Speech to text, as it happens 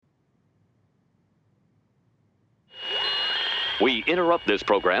We interrupt this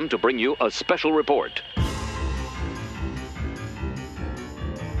program to bring you a special report.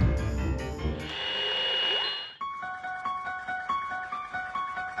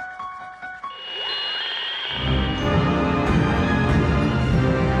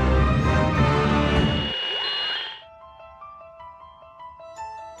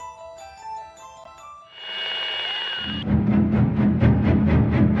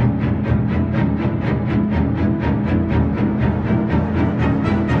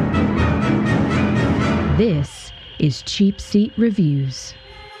 This is Cheap Seat Reviews.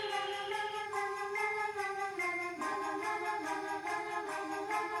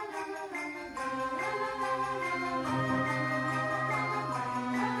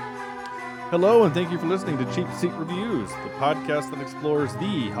 Hello, and thank you for listening to Cheap Seat Reviews, the podcast that explores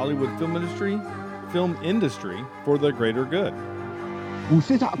the Hollywood film industry for the greater good. We'll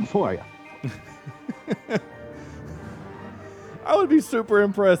sit up for you. I would be super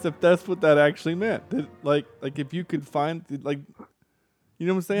impressed if that's what that actually meant. Like if you could find, you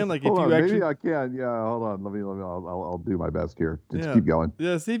know what I'm saying? Like, Hold if on, you actually, maybe I can. Yeah, hold on. Let me. I'll do my best here. Just Yeah. keep going.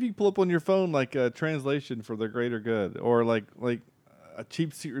 Yeah, see if you can pull up on your phone like a translation for the greater good, or like a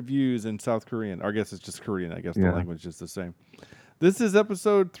Cheap Seat Reviews in South Korean. Or I guess it's just Korean. I guess the Yeah. language is the same. This is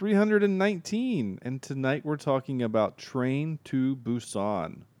episode 319, and tonight we're talking about Train to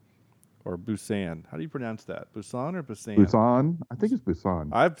Busan. Or Busan. How do you pronounce that? Busan or Busan? Busan. I think it's Busan.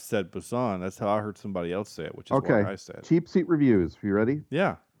 I've said Busan. That's how I heard somebody else say it, which is Okay. why I said. Cheap seat reviews. You ready?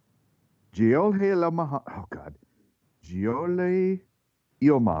 Yeah. Oh God. Jiole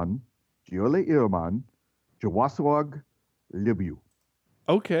Ilman. Jawaswag Libu.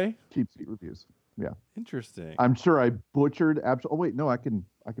 Okay. Cheap seat reviews. Yeah. Interesting. I'm sure I butchered. Oh wait, no. I can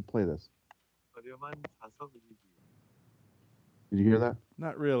play this. Did you hear that?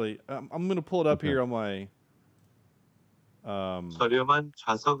 Not really. I'm going to pull it up here on my. 저렴한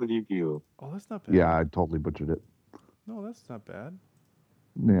좌석 리뷰. Oh, that's not bad. Yeah, I totally butchered it. No, that's not bad.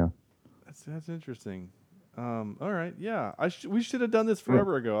 Yeah. That's interesting. All right. Yeah. We should have done this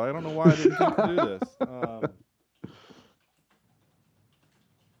forever ago. I don't know why I didn't think to do this.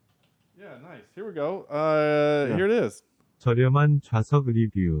 Yeah, nice. Here we go. Here it is. 저렴한 좌석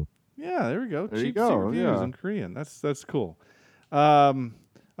리뷰. Yeah, there we go. There you Cheap go, Seat Reviews yeah. in Korean. That's cool.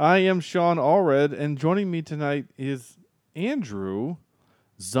 I am Sean Allred, and joining me tonight is Andrew.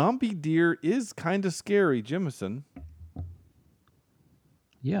 Zombie Deer is kind of scary, Jimison.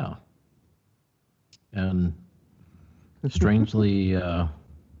 Yeah. And strangely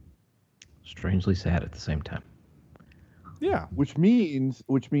sad at the same time. Yeah. Which means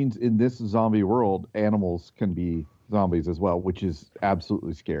in this zombie world, animals can be zombies as well, which is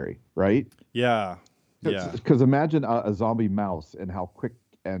absolutely scary, right? Yeah. Yeah. Because imagine a zombie mouse and how quick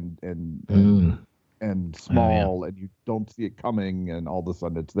and small, and you don't see it coming, and all of a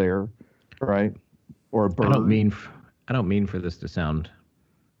sudden it's there, right? Or a bird. I don't mean for this to sound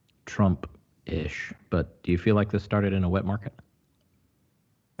Trump-ish, but do you feel like this started in a wet market?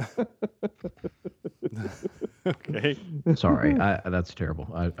 Okay. Sorry, that's terrible.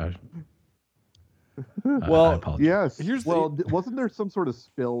 I Well, apologize. Yes. Wasn't there some sort of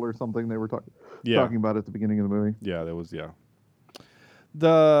spill or something they were talking about at the beginning of the movie? Yeah, there was. Yeah.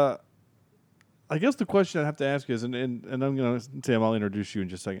 I guess the question I have to ask is, and I'm going to say I'll introduce you in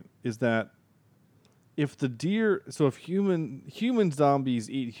just a second, is that if human zombies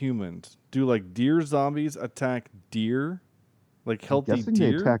eat humans, do like deer zombies attack deer? Like healthy I'm guessing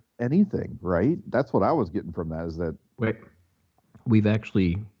deer? they attack anything, right? That's what I was getting from that. Is that Wait, we've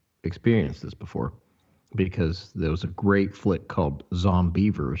actually experienced this before because there was a great flick called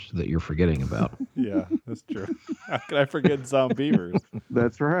Zombievers that you're forgetting about. Yeah, that's true. How could I forget Zombievers?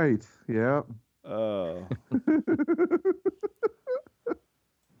 that's right? Yeah. Oh.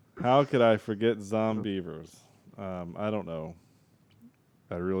 How could I forget Zombievers? I don't know.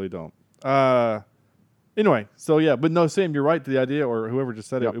 I really don't. Anyway, so yeah, but no, Sam, you're right. The idea, or whoever just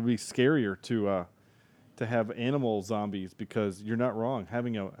said it, Yep. it would be scarier to have animal zombies, because you're not wrong.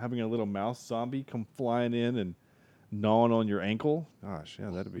 Having a little mouse zombie come flying in and gnawing on your ankle. Gosh, yeah,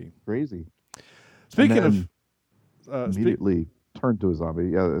 that'd be Crazy. Speaking And of immediately turn to a zombie.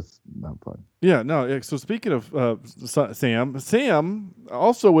 Yeah, that's not fun. yeah, no. So speaking of Sam,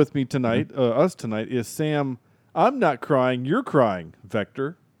 also with me tonight, us tonight is Sam. I'm not crying. You're crying,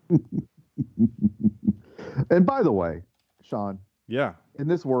 Vector. And by the way, Sean, Yeah. in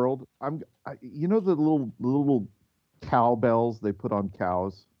this world, you know the little cowbells they put on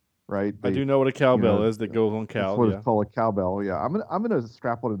cows, right? I do know what a cowbell know, is that goes on That's cows. what Yeah. it's called, a cowbell. Yeah, I'm gonna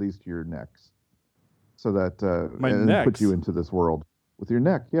strap one of these to your necks, so that My and necks? put you into this world with your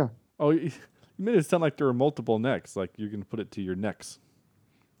neck. Yeah. Oh, you You made it sound like there were multiple necks, like you can put it to your necks.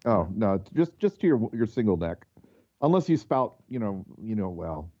 Oh no, it's just to your single neck, unless you spout.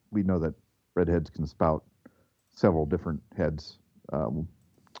 Well, we know that redheads can spout several different heads on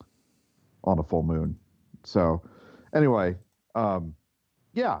a full moon. So, anyway,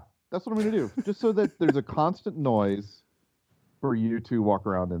 yeah, that's what I'm going to do, just so that there's a constant noise for you to walk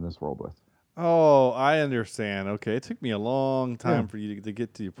around in this world with. Oh, I understand. Okay, it took me a long time Yeah. for you to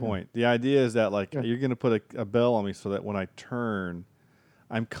get to your point. The idea is that Yeah. you're going to put a bell on me so that when I turn,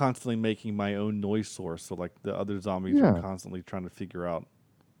 I'm constantly making my own noise source. So like the other zombies are Yeah. constantly trying to figure out.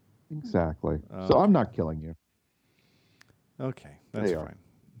 Exactly. Oh, So okay. I'm not killing you. Okay, that's They are. fine.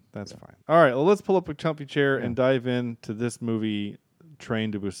 That's fine. All right, well, let's pull up a comfy chair Yeah. and dive into this movie,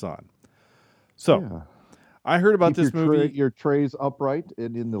 Train to Busan. So, Yeah. I heard about Keep this your movie. your trays upright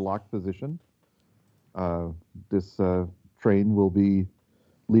and in the locked position. This train will be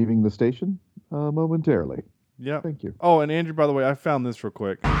leaving the station momentarily. Yeah. Thank you. Oh, and Andrew, by the way, I found this real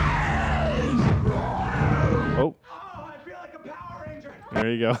quick. Oh.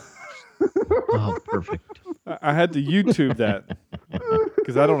 There you go. Oh, perfect. I had to YouTube that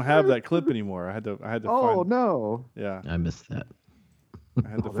because I don't have that clip anymore. I had to Oh find. no! Yeah, I missed that. I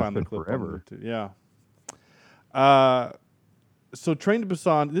had to that's find the been clip forever. on YouTube. Yeah. So Train to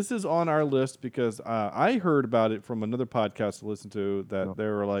Busan. This is on our list because I heard about it from another podcast to listen to that Oh. they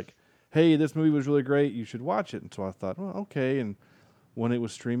were like, "Hey, this movie was really great. You should watch it." And so I thought, well, okay. And when it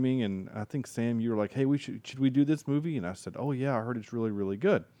was streaming, and I think Sam, you were like, "Hey, should we do this movie?" And I said, "Oh yeah, I heard it's really really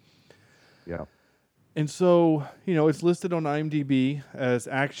good." Yeah. And so, it's listed on IMDb as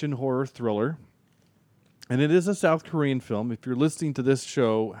action horror thriller. And it is a South Korean film. If you're listening to this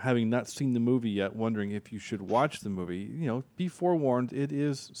show, having not seen the movie yet, wondering if you should watch the movie, be forewarned, it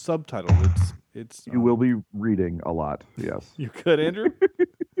is subtitled. It's You will be reading a lot. Yes. You could, Andrew?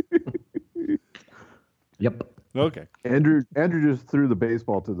 Yep. Okay. Andrew just threw the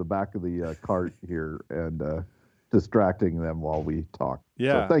baseball to the back of the cart here and distracting them while we talk.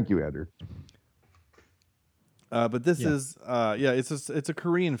 Yeah. So thank you, Andrew. But this Yeah. is it's a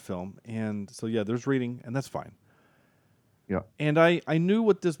Korean film, and so there's reading, and that's fine. Yeah. And I knew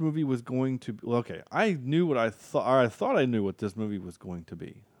what this movie was going to be. Well, okay, I knew what I thought. I thought I knew what this movie was going to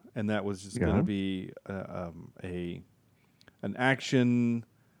be, and that was just going Yeah. to be an action,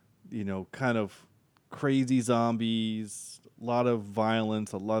 kind of crazy zombies, a lot of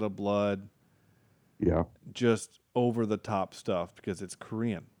violence, a lot of blood, Yeah. just over the top stuff because it's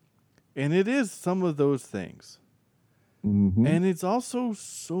Korean, and it is some of those things. Mhm. And it's also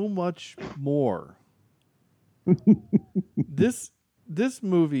so much more. This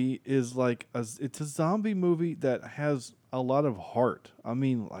movie is like it's a zombie movie that has a lot of heart. I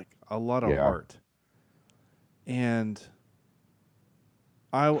mean, like a lot of Yeah. heart. And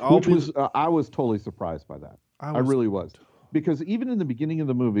I was totally surprised by that. I was- really was, because even in the beginning of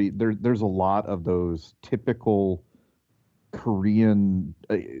the movie, there's a lot of those typical Korean,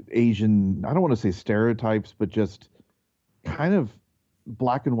 Asian. I don't want to say stereotypes, but just kind of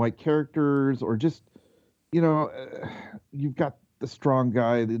black and white characters, or just you've got the strong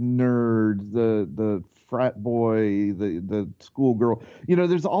guy, the nerd, the frat boy, the schoolgirl.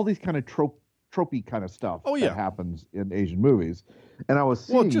 There's all these kind of tropey kind of stuff that happens in Asian movies. And I was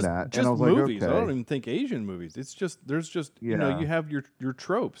seeing that, and I was movies. like, I okay. don't even think Asian movies. It's just there's just Yeah. you have your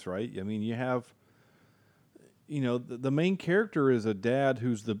tropes, right? I mean, you have the main character is a dad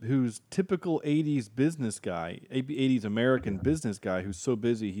who's typical 80s business guy, 80s American business guy who's so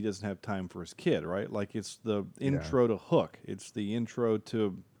busy he doesn't have time for his kid, right? Like it's the intro to Hook. It's the intro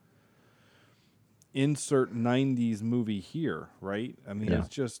to insert 90s movie here, right? I mean, it's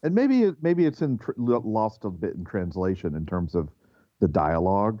just And maybe it's lost a bit in translation in terms of the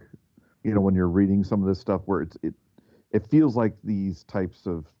dialogue. When you're reading some of this stuff, where it feels like these types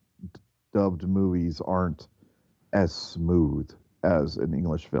of dubbed movies aren't as smooth as an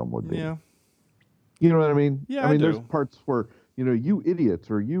English film would be. yeah. You know what I mean? Yeah, I mean, I there's do. parts where you idiots,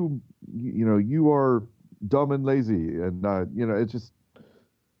 or you are dumb and lazy, and it's just,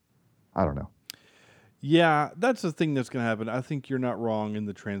 I don't know. Yeah, that's the thing that's going to happen. I think you're not wrong in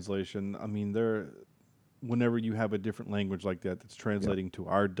the translation. I mean, whenever you have a different language like that that's translating to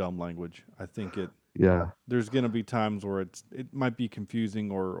our dumb language, I think Yeah. there's going to be times where it might be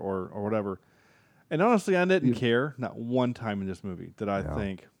confusing or whatever. And honestly, I didn't care, not one time in this movie did I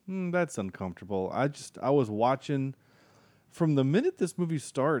think, that's uncomfortable. I was watching from the minute this movie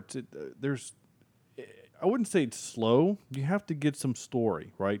starts. I wouldn't say it's slow. You have to get some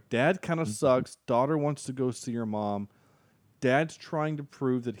story, right? Dad kind of sucks. Daughter wants to go see her mom. Dad's trying to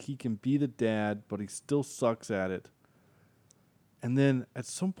prove that he can be the dad, but he still sucks at it. And then at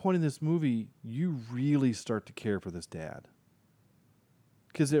some point in this movie, you really start to care for this dad.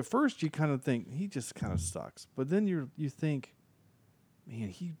 Because at first you kind of think he just kind of sucks, but then you think, man,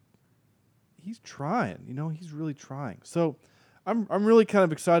 he's trying. He's really trying. So I'm really kind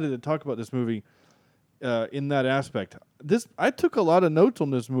of excited to talk about this movie in that aspect. I took a lot of notes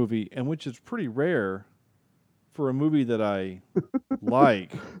on this movie, and which is pretty rare for a movie that I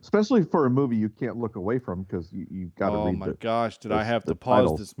like. Especially for a movie you can't look away from because you got to read. Oh my gosh, did I have to pause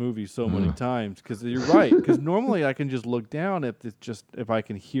titles. this movie so many times? Because you're right. Because normally I can just look down if I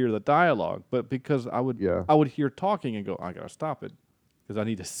can hear the dialogue, but because I would hear talking and go, I gotta stop it because I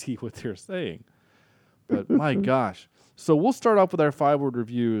need to see what they're saying. But my gosh. So we'll start off with our 5-word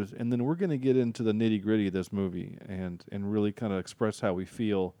reviews, and then we're going to get into the nitty-gritty of this movie and really kind of express how we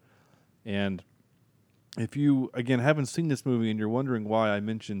feel. And if you, again, haven't seen this movie and you're wondering why I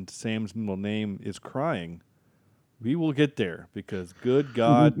mentioned Sam's middle name is Crying, we will get there because, good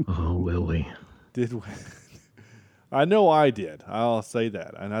God. Oh, will we? I know I did. I'll say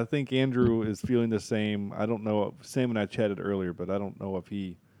that. And I think Andrew is feeling the same. I don't know. Sam and I chatted earlier, but I don't know if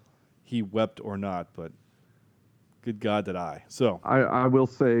he wept or not, but good God that I. So I will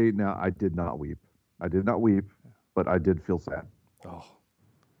say now I did not weep. But I did feel sad. Oh,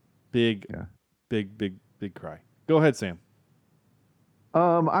 big cry. Go ahead, Sam.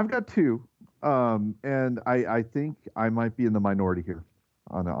 I've got two, and I think I might be in the minority here,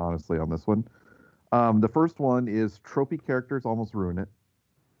 honestly, on this one. The first one is tropey characters almost ruin it,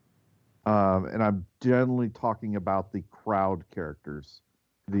 and I'm generally talking about the crowd characters,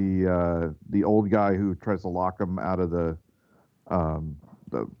 the old guy who tries to lock him out of the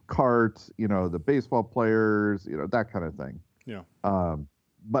cart, the baseball players, that kind of thing. Yeah.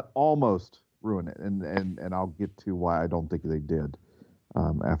 But almost ruin it, and I'll get to why I don't think they did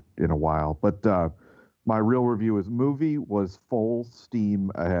in a while. But my real review is movie was full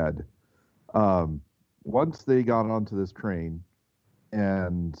steam ahead. Once they got onto this train,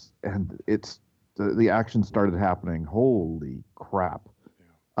 and it's the action started happening. Holy crap!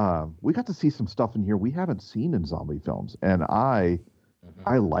 We got to see some stuff in here we haven't seen in zombie films, and I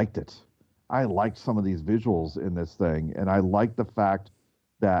liked it. I liked some of these visuals in this thing, and I liked the fact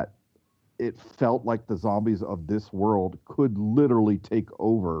that it felt like the zombies of this world could literally take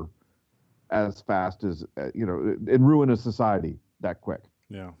over as fast as, and ruin a society that quick.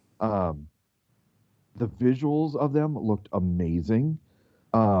 Yeah. The visuals of them looked amazing.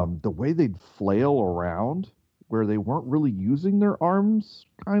 The way they'd flail around where they weren't really using their arms,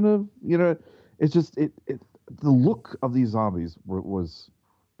 kind of, it's just, the look of these zombies was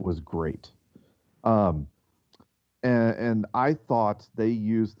great. And I thought they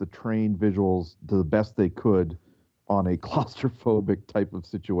used the train visuals to the best they could on a claustrophobic type of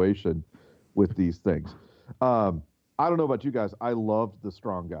situation with these things. I don't know about you guys. I loved the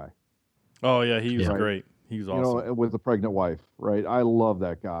strong guy. Oh, yeah, he was great. He was awesome. With the pregnant wife, right? I love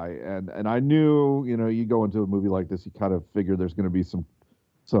that guy. And I knew, you go into a movie like this, you kind of figure there's going to be some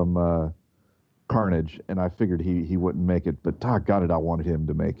carnage, and I figured he wouldn't make it. But doggone it, I wanted him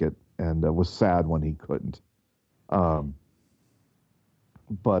to make it, and was sad when he couldn't.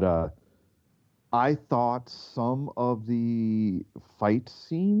 But I thought some of the fight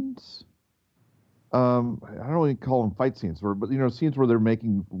scenes, I don't really call them fight scenes, but scenes where they're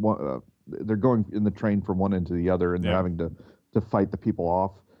making they're going in the train from one end to the other, and they're having to fight the people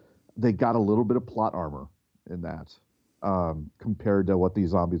off. They got a little bit of plot armor in that, compared to what these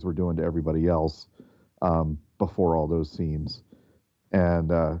zombies were doing to everybody else before all those scenes,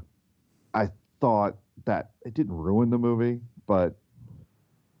 and I thought that it didn't ruin the movie, but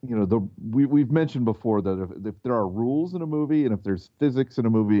we've mentioned before that if there are rules in a movie and if there's physics in a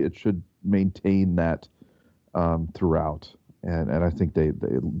movie, it should maintain that throughout. And I think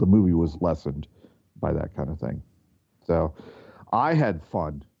the movie was lessened by that kind of thing. So I had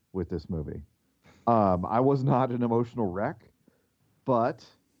fun with this movie. I was not an emotional wreck, but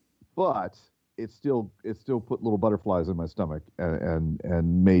it still put little butterflies in my stomach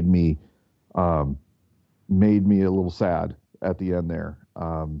and made me a little sad at the end there,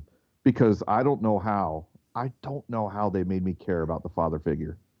 because I don't know how they made me care about the father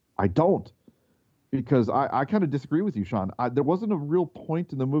figure. I don't, because I kind of disagree with you, Sean. There wasn't a real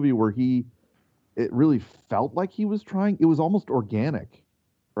point in the movie where it really felt like he was trying. It was almost organic,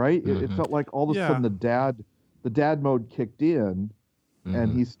 right? Mm-hmm. It felt like all of a sudden the dad mode kicked in,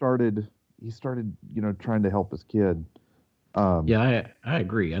 and he started trying to help his kid. I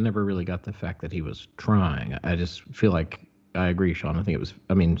agree. I never really got the fact that he was trying. I just feel like I agree, Sean.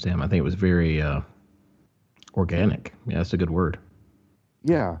 Sam, I think it was very organic. Yeah, that's a good word.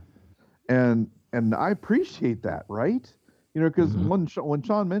 Yeah. And I appreciate that, right? You know, because Mhm. when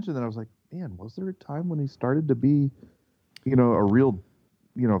Sean mentioned that, I was like, man, was there a time when he started to be, you know, a real,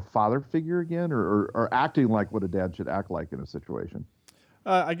 you know, father figure again, or acting like what a dad should act like in a situation?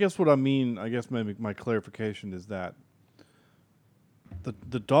 I guess what I mean, I guess maybe my clarification is that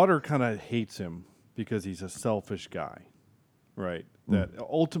the daughter kind of hates him because he's a selfish guy, right? That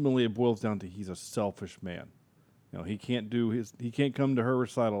ultimately it boils down to he's a selfish man. You know, he can't come to her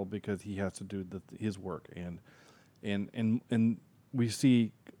recital because he has to do his work, and we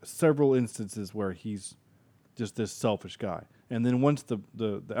see several instances where he's just this selfish guy. And then once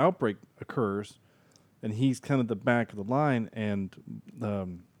the outbreak occurs, and he's kind of the back of the line, and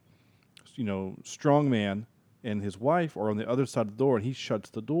strongman and his wife are on the other side of the door, and he shuts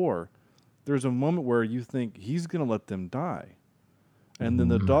the door. There's a moment where you think he's going to let them die. And then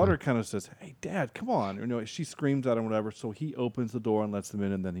the daughter kind of says, "Hey, Dad, come on!" You know, she screams at him, whatever. So he opens the door and lets them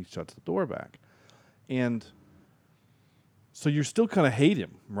in, and then he shuts the door back. And so you still kind of hate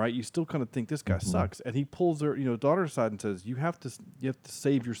him, right? You still kind of think this guy sucks. And he pulls her, daughter aside and says, "You have to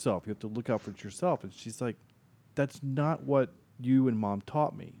save yourself. You have to look out for yourself." And she's like, "That's not what you and Mom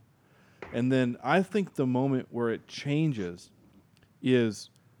taught me." And then I think the moment where it changes is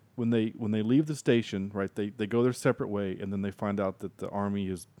when they leave the station, right? They go their separate way, and then they find out that the army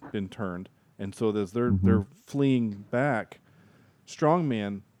has been turned, and so as they're fleeing back,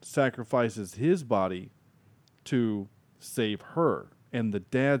 Strongman sacrifices his body to save her, and the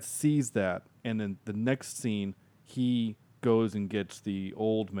dad sees that, and then the next scene he goes and gets the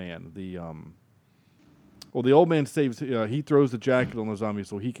old man, the old man saves. He throws the jacket on the zombie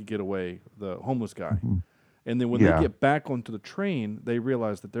so he could get away, the homeless guy. And then when they get back onto the train, they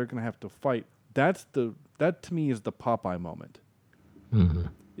realize that they're going to have to fight. That to me is the Popeye moment.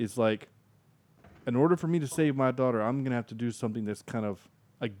 It's like, in order for me to save my daughter, I'm going to have to do something that's kind of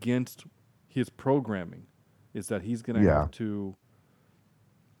against his programming. Is that he's going to have to.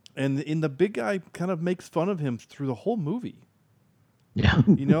 And the big guy kind of makes fun of him through the whole movie. Yeah.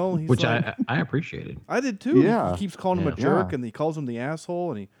 He's Which like, I appreciated. I did too. Yeah. He keeps calling him a jerk, and he calls him the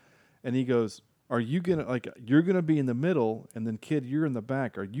asshole, and he goes, "Are you gonna you're gonna be in the middle, and then kid, you're in the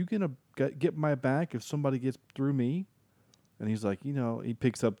back. Are you gonna get my back if somebody gets through me?" And he's like, he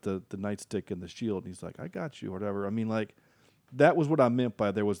picks up the nightstick and the shield, and he's like, "I got you," or whatever. I mean, like, that was what I meant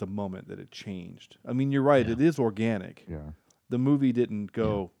by there was a moment that it changed. I mean, you're right. Yeah. It is organic. Yeah. The movie didn't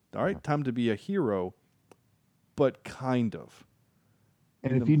go, all right, time to be a hero, but kind of.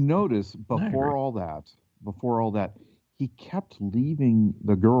 And if you notice, before all that, he kept leaving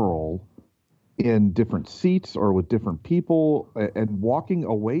the girl in different seats or with different people and walking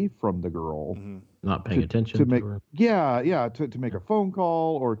away from the girl. Not paying attention to make her. to make a phone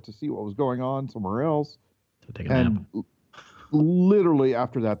call or to see what was going on somewhere else. To take a nap. Literally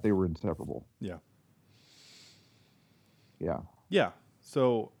after that, they were inseparable. Yeah. Yeah. Yeah.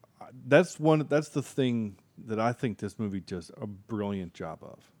 So that's the thing that I think this movie does a brilliant job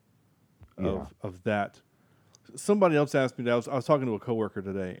of that. Somebody else asked me that. I was talking to a coworker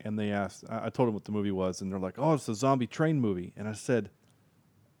today, and they asked. I told them what the movie was, and they're like, "Oh, it's a zombie train movie." And I said,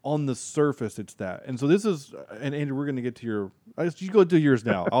 "On the surface, it's that." And so this is. And Andrew, we're going to get to your. You go do yours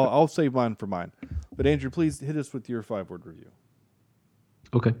now. I'll save mine for mine. But Andrew, please hit us with your 5-word review.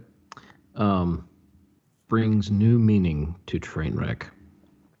 Okay. Brings new meaning to Trainwreck.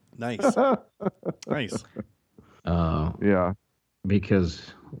 Nice. Nice. Yeah.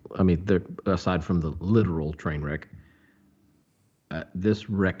 Because, I mean, aside from the literal train wreck, this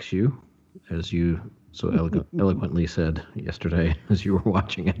wrecks you, as you so eloquently said yesterday as you were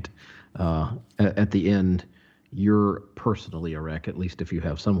watching it. At the end, you're personally a wreck, at least if you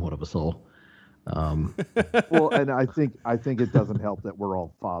have somewhat of a soul. Well, and I think it doesn't help that we're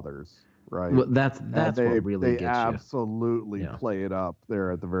all fathers, right? Well, that's what really gets you. They absolutely play it up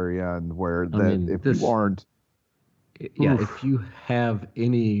there at the very end, where if you aren't. Yeah, if you have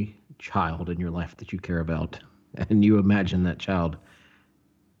any child in your life that you care about, and you imagine that child,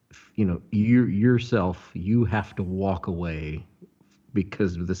 you yourself, you have to walk away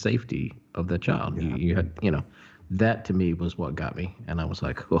because of the safety of the child. Yeah. You had, that to me was what got me, and I was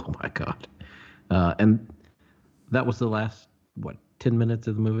like, oh my God. And that was the last 10 minutes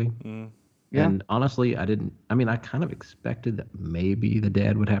of the movie. Yeah. And honestly, I kind of expected that maybe the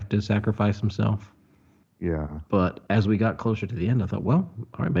dad would have to sacrifice himself. Yeah. But as we got closer to the end, I thought, well,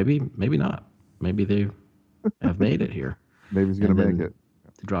 all right, maybe not. Maybe they have made it here. Maybe he's going to make it.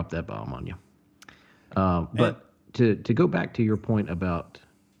 To drop that bomb on you. But to go back to your point about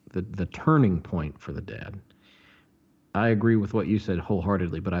the turning point for the dad, I agree with what you said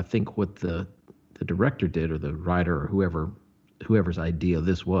wholeheartedly, but I think what the director did, or the writer, or whoever's idea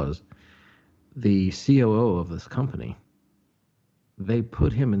this was, the COO of this company they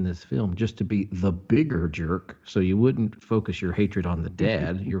put him in this film just to be the bigger jerk, so you wouldn't focus your hatred on the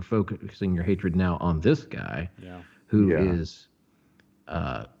dad. You're focusing your hatred now on this guy, who is,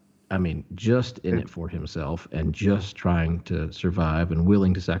 I mean, just in it for himself and just trying to survive and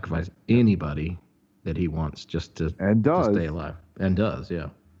willing to sacrifice anybody that he wants just to stay alive, and does, yeah.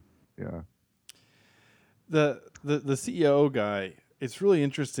 The CEO guy, it's really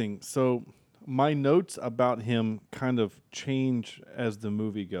interesting. So my notes about him kind of change as the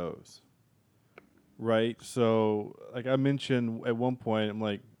movie goes, right? So like I mentioned at one point, I'm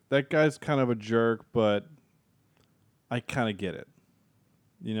like, that guy's kind of a jerk, but I kind of get it,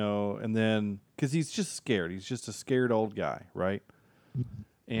 you know. And then because he's just scared, he's just a scared old guy, right?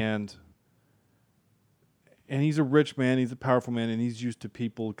 And he's a rich man, he's a powerful man, and he's used to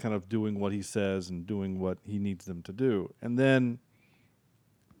people kind of doing what he says and doing what he needs them to do. And then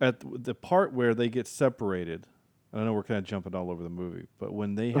at the part where they get separated, I know we're kind of jumping all over the movie, but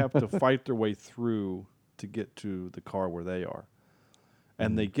when they have to fight their way through to get to the car where they are,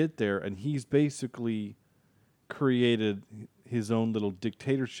 and they get there, and he's basically created his own little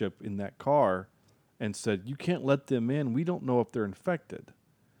dictatorship in that car and said, you can't let them in. We don't know if they're infected.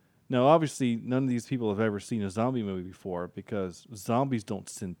 Now, obviously, none of these people have ever seen a zombie movie before because zombies don't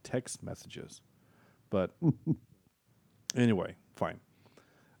send text messages. But anyway, fine.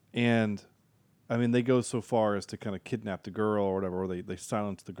 And, I mean, they go so far as to kind of kidnap the girl or whatever, or they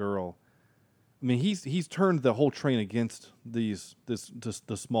silence the girl. I mean, he's turned the whole train against the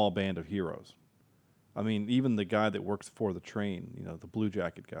small band of heroes. I mean, even the guy that works for the train, you know, the blue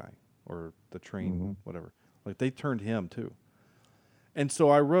jacket guy or the train, whatever, like they turned him too. And so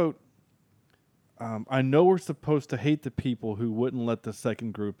I wrote, I know we're supposed to hate the people who wouldn't let the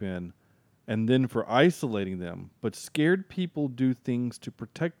second group in and then for isolating them, but scared people do things to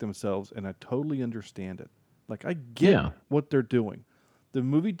protect themselves, and I totally understand it. Like, I get what they're doing. The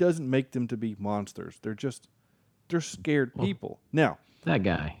movie doesn't make them to be monsters. They're scared people. Now, that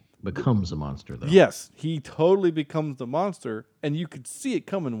guy becomes a monster, though. Yes, he totally becomes the monster, and you could see it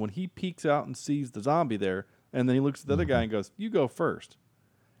coming when he peeks out and sees the zombie there, and then he looks at the other guy and goes, you go first.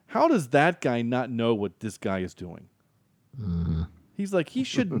 How does that guy not know what this guy is doing? He's like, he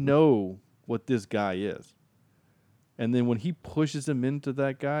should know what this guy is. And then when he pushes him into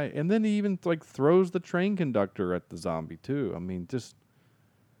that guy, and then he even like throws the train conductor at the zombie too. I mean, just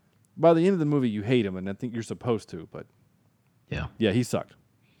by the end of the movie, you hate him, and I think you're supposed to, but yeah, he sucked.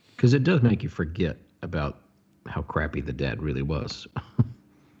 Because it does make you forget about how crappy the dad really was.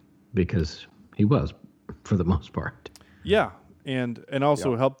 Because he was, for the most part. Yeah, and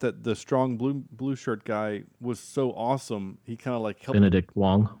also helped that the strong blue shirt guy was so awesome. He kind of like helped Benedict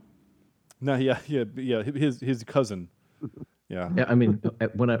Wong. No, his cousin. Yeah. Yeah, I mean,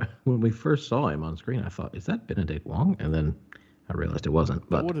 when we first saw him on screen, I thought, is that Benedict Wong? And then I realized it wasn't.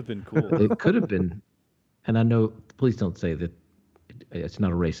 But that would have been cool. It could have been. And I know, please don't say that it's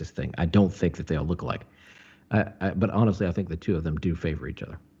not a racist thing. I don't think that they all look alike. But honestly, I think the two of them do favor each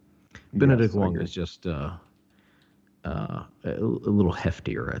other. Benedict Wong is just a little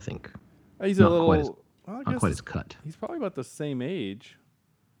heftier, I think. He's not not quite as cut. He's probably about the same age,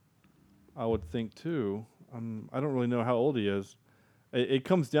 I would think, too. I don't really know how old he is. It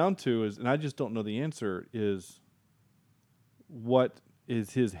comes down to and I just don't know the answer, is what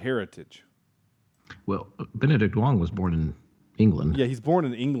is his heritage? Well, Benedict Wong was born in England. Yeah, he's born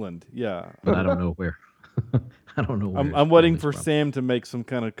in England, yeah. But I don't know where. I don't know where. I'm waiting for Sam to make some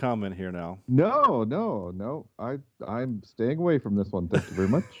kind of comment here now. No. I'm staying away from this one. Thank you very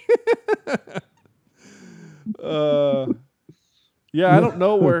much. Yeah, I don't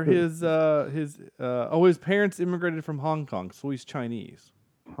know where his parents immigrated from Hong Kong, so he's Chinese.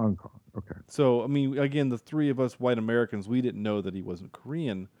 Hong Kong, okay. So, I mean, again, the three of us white Americans, we didn't know that he wasn't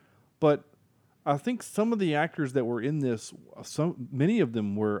Korean, but I think some of the actors that were in this, many of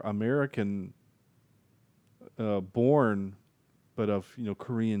them were American born, but of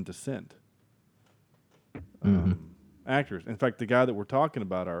Korean descent. Actors. In fact, the guy that we're talking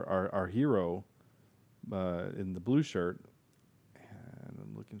about, our hero in the blue shirt, and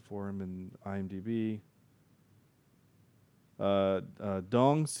I'm looking for him in IMDb.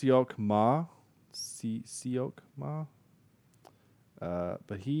 Dong Seok Ma, Seok Ma.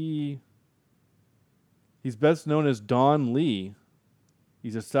 But he's best known as Don Lee.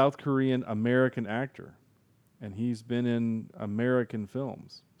 He's a South Korean American actor, and he's been in American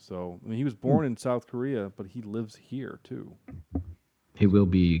films. So, I mean, he was born in South Korea, but he lives here too. He will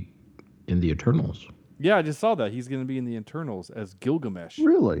be in the Eternals. Yeah, I just saw that. He's going to be in the Eternals as Gilgamesh.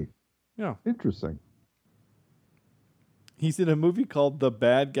 Really? Yeah. Interesting. He's in a movie called The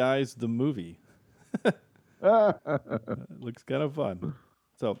Bad Guys, the Movie. Looks kind of fun.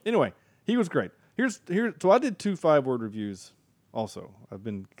 So anyway, he was great. So I did 2 5-word reviews also. I've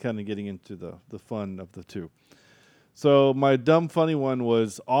been kind of getting into the fun of the 2. So my dumb funny one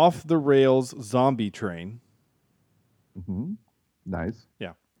was Off the Rails Zombie Train. Mm-hmm. Nice.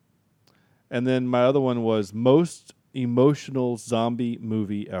 Yeah. And then my other one was Most Emotional Zombie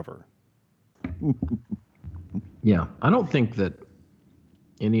Movie Ever. Yeah, I don't think that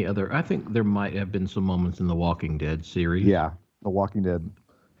any other. I think there might have been some moments in the Walking Dead series. Yeah, The Walking Dead.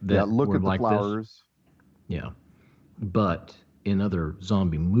 that Look were at the like this. flowers. Yeah, but in other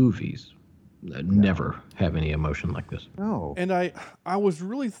zombie movies, never have any emotion like this. No. And I was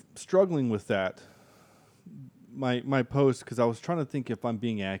really struggling with that. My post, because I was trying to think if I'm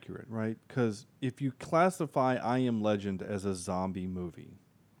being accurate, right? Because if you classify I Am Legend as a zombie movie,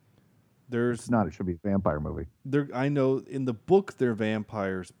 It's not. It should be a vampire movie. I know in the book they're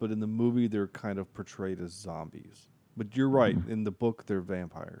vampires, but in the movie they're kind of portrayed as zombies. But you're right, in the book they're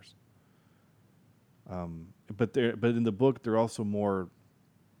vampires. But in the book they're also more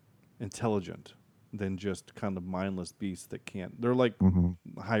intelligent than just kind of mindless beasts that can't. They're like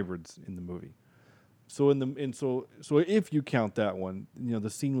hybrids in the movie. So so if you count that one, the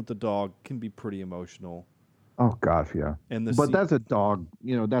scene with the dog can be pretty emotional. Oh gosh, yeah. And that's a dog.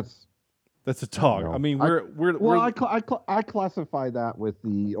 That's a dog. No. I mean, I classify that with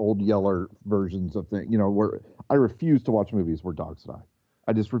the old Yeller versions of things. Where I refuse to watch movies where dogs die.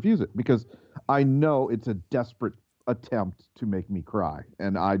 I just refuse it because I know it's a desperate attempt to make me cry,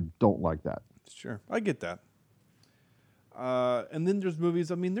 and I don't like that. Sure, I get that. And then there's movies.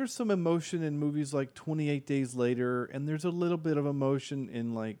 I mean, there's some emotion in movies like 28 Days Later, and there's a little bit of emotion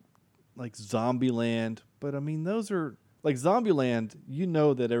in like Zombieland. But I mean, those are like Zombieland. You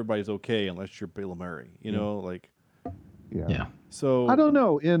know that everybody's okay unless you're Bill Murray. Yeah. So I don't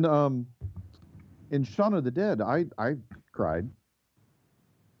know. In Shaun of the Dead, I cried.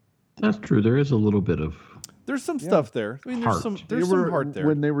 That's true. There is a little bit of. There's some stuff there. I mean, there's some heart there.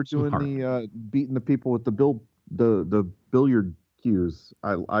 When they were doing the beating the people with the billiard cues,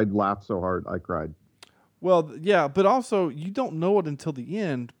 I laughed so hard I cried. Well, yeah, but also you don't know it until the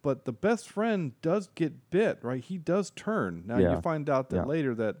end. But the best friend does get bit, right? He does turn. Now you find out that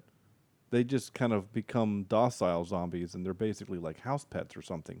later that they just kind of become docile zombies, and they're basically like house pets or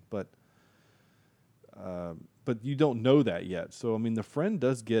something. But you don't know that yet. So I mean, the friend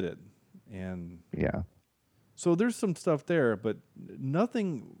does get it, and yeah. So there's some stuff there, but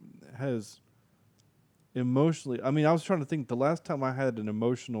nothing has emotionally. I mean, I was trying to think. The last time I had an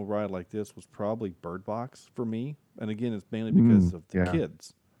emotional ride like this was probably Bird Box for me, and again, it's mainly because of the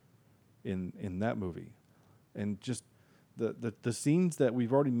kids in that movie, and just the scenes that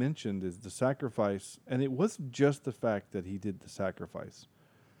we've already mentioned is the sacrifice, and it wasn't just the fact that he did the sacrifice.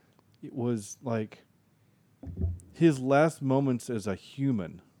 It was like his last moments as a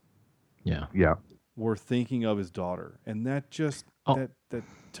human. Yeah. Yeah. Were thinking of his daughter, and that just that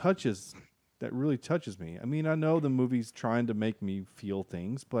really touches me. I mean, I know the movie's trying to make me feel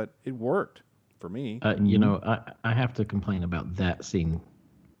things, but it worked for me. I have to complain about that scene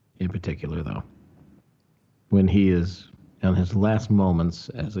in particular, though. When he is on his last moments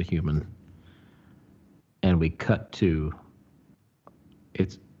as a human, and we cut to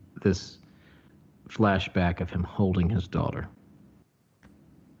it's this flashback of him holding his daughter.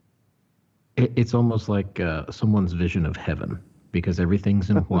 It's almost like someone's vision of heaven because everything's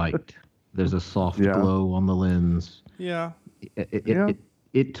in white. There's a soft glow on the lens. Yeah.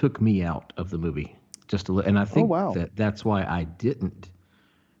 It took me out of the movie just a little, and I think that's why I didn't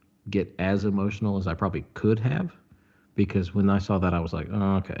get as emotional as I probably could have, because when I saw that, I was like,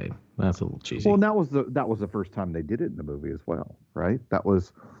 oh, okay, that's a little cheesy. Well, that was the first time they did it in the movie as well, right? That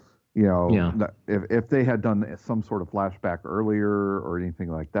was, if they had done some sort of flashback earlier or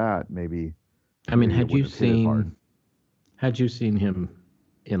anything like that, maybe. I mean, had you seen him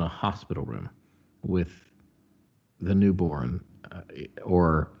in a hospital room with the newborn,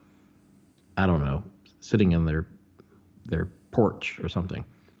 or I don't know, sitting in their porch or something,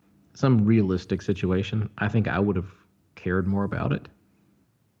 some realistic situation, I think I would have cared more about it.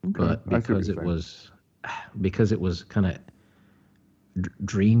 Okay. But because it was kind of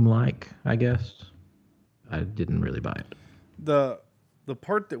dreamlike, I guess, I didn't really buy it. The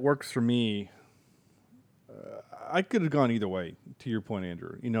part that works for me, I could have gone either way, to your point,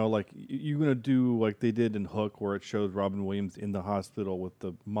 Andrew. Like you're going to do like they did in Hook, where it shows Robin Williams in the hospital with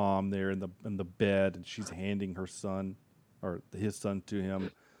the mom there in the bed, and she's handing her son or his son to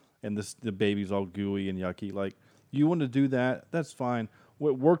him, and the baby's all gooey and yucky. Like, you want to do that, that's fine.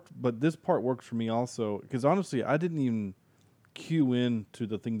 What worked, but this part works for me also, because honestly, I didn't even cue in to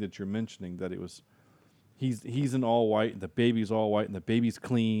the thing that you're mentioning, that he's in all white, and the baby's all white, and the baby's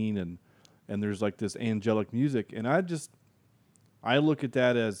clean, and there's like this angelic music, and I look at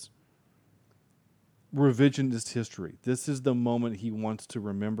that as revisionist history. This is the moment he wants to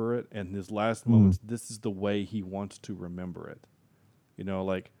remember it, and his last moments, this is the way he wants to remember it. You know,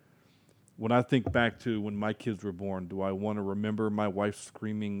 like when I think back to when my kids were born, do I want to remember my wife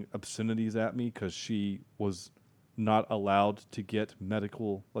screaming obscenities at me because she was not allowed to get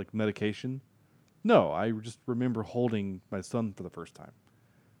medication? No, I just remember holding my son for the first time.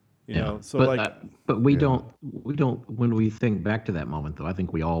 You know, so but we don't. When we think back to that moment, though, I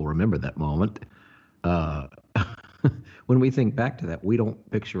think we all remember that moment. When we think back to that, we don't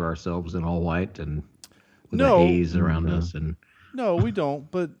picture ourselves in all white and with the haze around us. And no, we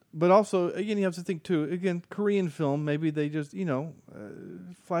don't. But also, again, you have to think too. Again, Korean film, maybe they just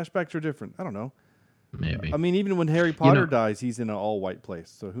flashbacks are different. I don't know. Maybe. I mean, even when Harry Potter dies, he's in an all white place.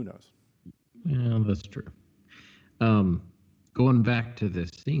 So who knows? Yeah, that's true. Going back to this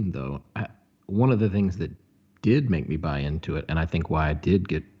scene, though, one of the things that did make me buy into it, and I think why I did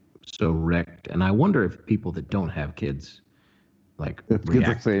get so wrecked, and I wonder if people that don't have kids like get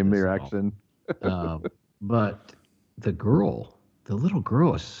the same reaction. But the little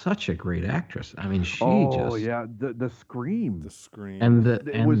girl is such a great actress. I mean, the scream, and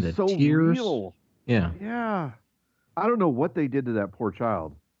it was the so tears. real. Yeah. I don't know what they did to that poor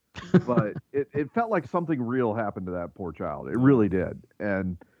child, but it felt like something real happened to that poor child. It really did,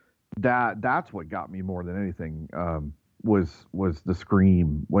 and that's what got me more than anything. Was the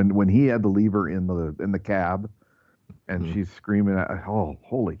scream when he had the lever in the cab, and she's screaming oh,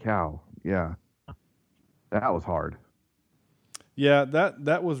 holy cow. Yeah, that was hard. Yeah,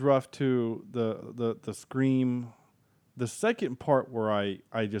 that was rough too. The scream. The second part where I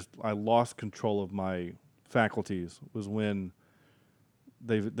lost control of my faculties was when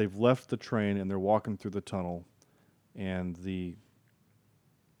they've left the train and they're walking through the tunnel, and the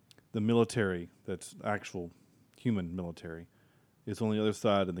military, that's actual human military, is on the other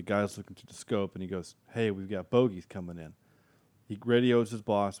side, and the guy's looking through the scope, and he goes, "Hey, we've got bogeys coming in." He radios his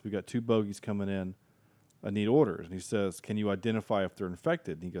boss, "We got 2 bogeys coming in. I need orders." And he says, "Can you identify if they're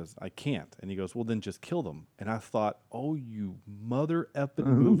infected?" And he goes, "I can't." And he goes, "Well, then just kill them." And I thought, oh, you mother effing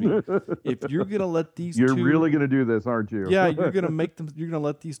movie. If you're going to let these You're really going to do this, aren't you? Yeah, you're going to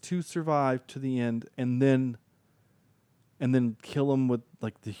let these 2 survive to the end, and then kill them with,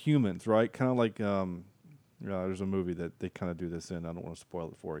 like, the humans, right? Kind of like, there's a movie that they kind of do this in. I don't want to spoil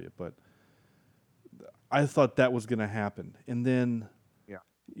it for you, but I thought that was going to happen. And then,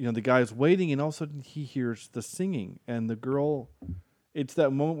 the guy's waiting, and all of a sudden he hears the singing, and the girl, it's that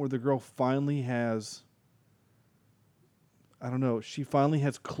moment where the girl finally has, she finally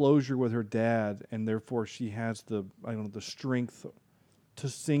has closure with her dad, and therefore she has the strength to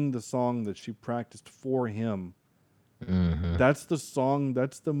sing the song that she practiced for him. Mm-hmm. That's the song,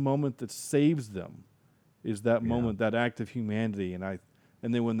 that's the moment that saves them, is that moment, that act of humanity. And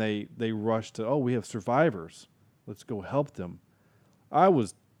then when they rush to, we have survivors, let's go help them. I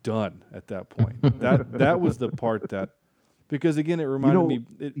was done at that point. That was the part that, because again, it reminded me.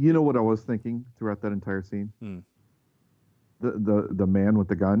 You know what I was thinking throughout that entire scene? The man with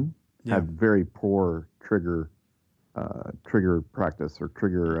the gun had very poor trigger practice or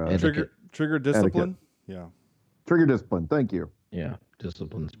trigger discipline. Etiquette. Yeah, trigger discipline. Thank you. Yeah,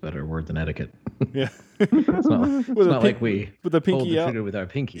 discipline's a better word than etiquette. Yeah, it's not like we with the pinky hold the out. trigger with our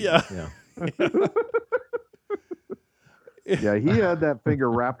pinky. Yeah. Yeah, he had that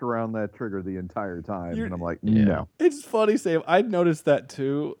finger wrapped around that trigger the entire time, and I'm like, no. It's funny, Sam. I noticed that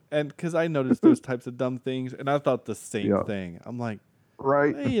too, and because I noticed those types of dumb things, and I thought the same thing. I'm like,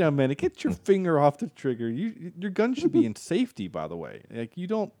 right? Hey, man, get your finger off the trigger. Your gun should be in safety, by the way. Like, you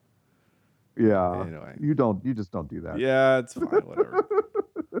don't. Yeah. Anyway, you just don't do that. Yeah, it's fine. Whatever.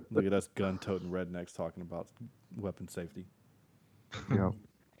 Look at us gun-toting rednecks talking about weapon safety. Yeah.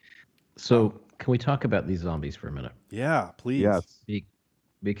 So, can we talk about these zombies for a minute? Yeah, please. Yes.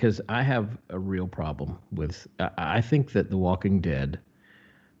 Because I have a real problem with. I think that The Walking Dead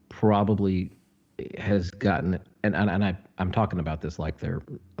probably has gotten, and I'm talking about this like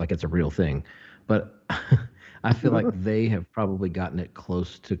it's a real thing, but I feel like they have probably gotten it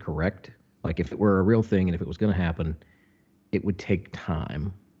close to correct. Like, if it were a real thing and if it was going to happen, it would take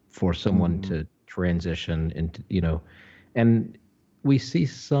time for someone to transition into, and we see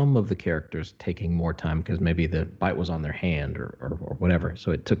some of the characters taking more time because maybe the bite was on their hand or whatever,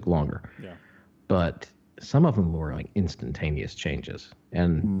 so it took longer. Yeah. But some of them were like instantaneous changes,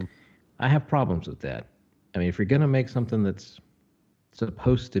 and I have problems with that. I mean, if you're going to make something that's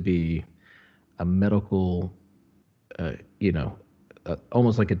supposed to be a medical,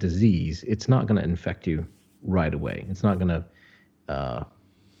 almost like a disease, it's not going to infect you right away. It's not going to,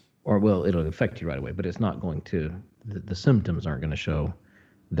 or well, it'll affect you right away, but it's not going to. The symptoms aren't going to show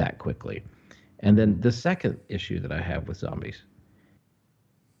that quickly. And then the second issue that I have with zombies,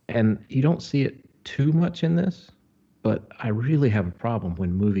 and you don't see it too much in this, but I really have a problem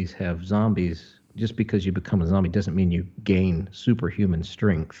when movies have zombies. Just because you become a zombie doesn't mean you gain superhuman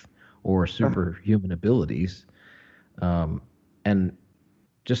strength or superhuman abilities. And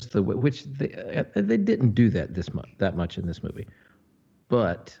just the which they didn't do that much in this movie.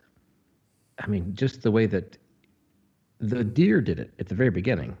 But I mean, just the way that the deer did it at the very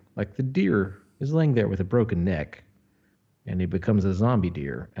beginning. Like the deer is laying there with a broken neck, and he becomes a zombie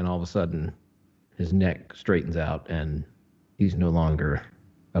deer, and all of a sudden his neck straightens out and he's no longer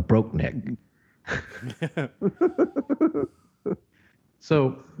a broke neck.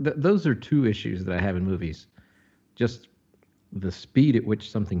 So those are two issues that I have in movies. Just the speed at which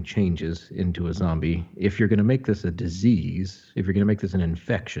something changes into a zombie. If you're going to make this a disease, if you're going to make this an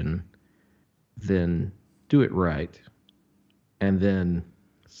infection, then do it right. And then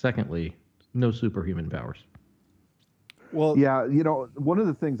secondly, no superhuman powers. Well, yeah, one of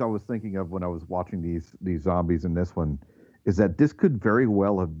the things I was thinking of when I was watching these zombies in this one is that this could very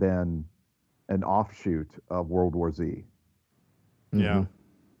well have been an offshoot of World War Z. Yeah.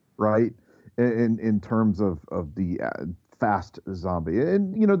 Right? In terms of the fast zombie.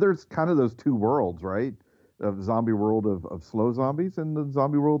 And, there's kind of those two worlds, right? Of zombie world of slow zombies and the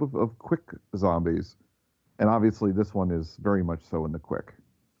zombie world of quick zombies. And obviously this one is very much so in the quick.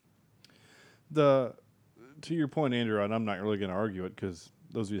 To your point, Andrew, and I'm not really going to argue it because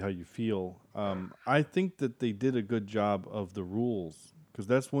those are how you feel. I think that they did a good job of the rules, because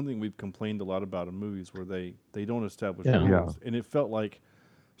that's one thing we've complained a lot about in movies where they don't establish rules. Yeah. And it felt like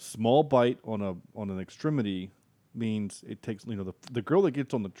small bite on an extremity means it takes, the girl that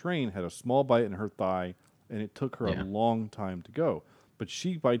gets on the train had a small bite in her thigh, and it took her a long time to go. But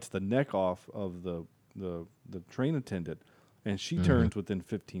she bites the neck off of the train attendant, and she turns within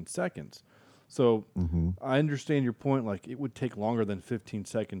 15 seconds. So I understand your point. Like, it would take longer than 15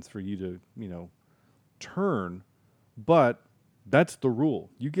 seconds for you to, turn, but that's the rule.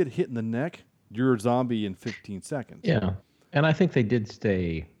 You get hit in the neck, you're a zombie in 15 seconds. Yeah. And I think they did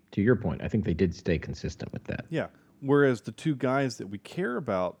stay, to your point, I think they did stay consistent with that. Yeah. Whereas the two guys that we care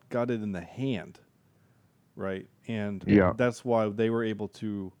about got it in the hand, right? And that's why they were able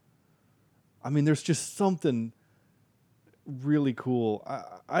to. I mean, there's just something really cool.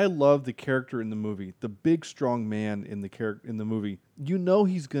 I love the character in the movie, the big strong man in the movie.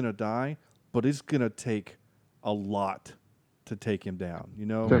 He's gonna die, but it's gonna take a lot to take him down.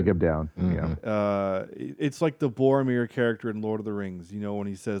 Take him down. It's like the Boromir character in Lord of the Rings. When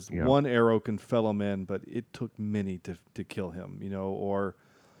he says one arrow can fell a man, but it took many to kill him. Or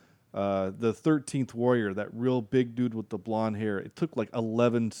the 13th warrior, that real big dude with the blonde hair. It took like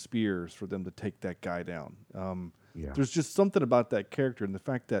 11 spears for them to take that guy down. There's just something about that character and the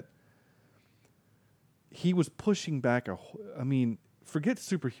fact that he was pushing back forget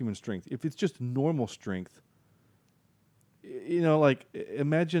superhuman strength. If it's just normal strength,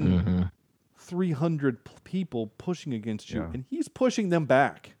 imagine 300 people pushing against you, and he's pushing them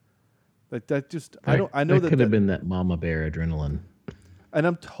back. Like that just, I know that could have been that mama bear adrenaline. And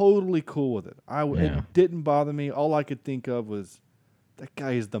I'm totally cool with it. It didn't bother me. All I could think of was, that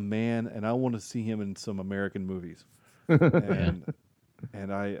guy is the man, and I want to see him in some American movies. And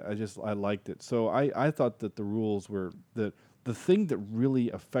I liked it. So I thought that the rules were the thing that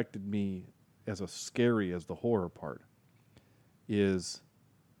really affected me as scary as the horror part is,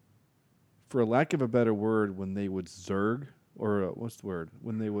 for lack of a better word, when they would zerg, or what's the word?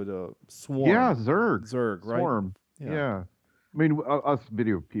 When they would swarm. Yeah, zerg. Zerg, right? Swarm. Yeah. I mean, us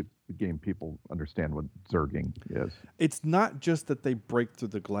video game people understand what zerging is. It's not just that they break through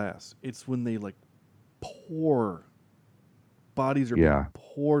the glass. It's when they pour. Bodies are being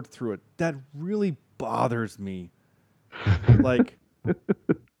poured through it. That really bothers me.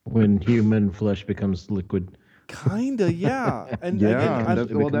 When human flesh becomes liquid. Kinda, yeah. And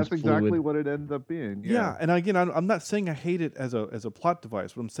that's exactly what it ends up being. Yeah, and again, I'm not saying I hate it as a plot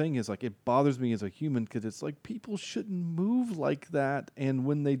device. What I'm saying is, it bothers me as a human, because it's like, people shouldn't move like that. And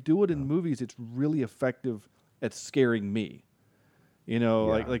when they do it in movies, it's really effective at scaring me.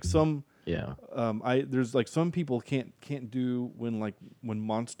 Like some. Yeah. There's some people can't do when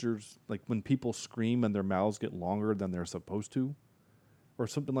monsters, when people scream and their mouths get longer than they're supposed to, or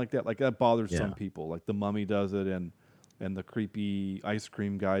something like that. Like, that bothers some people. Like the Mummy does it, and the creepy ice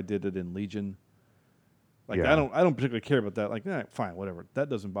cream guy did it in Legion. I don't particularly care about that. Fine, whatever. That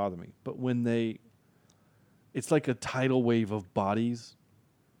doesn't bother me. But when they it's like a tidal wave of bodies,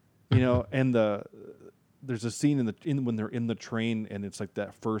 and there's a scene when they're in the train, and it's like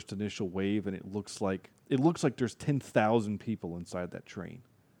that first initial wave, and it looks like there's 10,000 people inside that train,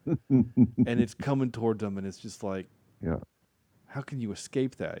 and it's coming towards them, and it's just like, how can you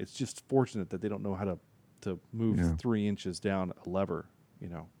escape that? It's just fortunate that they don't know how to move 3 inches down a lever,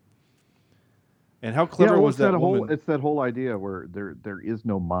 And how clever was that woman? It's that whole idea where there is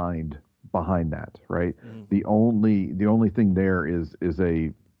no mind behind that, right? Mm. The only thing there is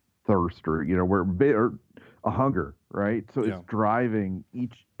a thirst or or a hunger, right? So it's driving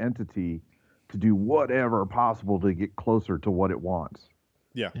each entity to do whatever possible to get closer to what it wants.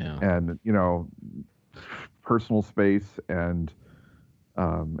 Yeah. And personal space and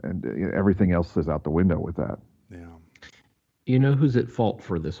everything else is out the window with that. Yeah. You know who's at fault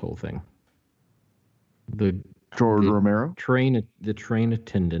for this whole thing? George Romero? The train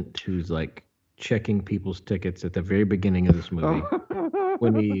attendant who's like checking people's tickets at the very beginning of this movie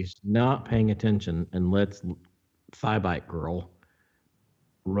when he's not paying attention and lets Thigh-Bite Girl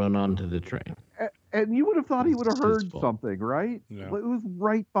run onto the train. And you would have thought he would have It's his heard fault. something, right? Yeah. It was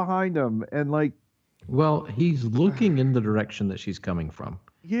right behind him, and like, Well, he's looking in the direction that she's coming from.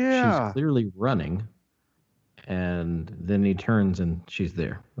 yeah, She's clearly running, and then he turns and she's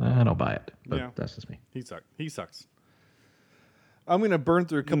there. I don't buy it, but that's just me. He sucks. I'm going to burn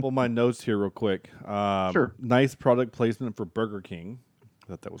through a couple of my notes here real quick. Sure. Nice product placement for Burger King. I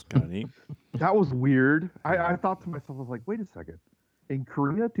thought that was kind of neat. that was weird. I thought to myself, I was like, wait a second. In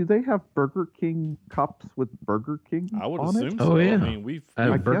Korea, do they have Burger King cups with Burger King I would on assume it? so. Oh, yeah. I mean, we've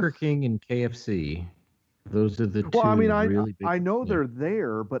Burger guess- King and KFC, those are the two Well, I mean, really big. I know they're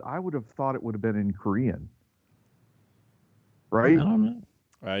there, but I would have thought it would have been in Korean, I right? don't know.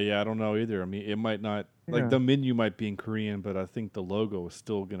 I don't know either. I mean, it might not, like Yeah. the menu might be in Korean, but I think the logo is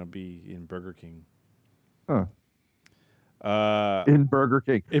still going to be in Burger King. Huh. In Burger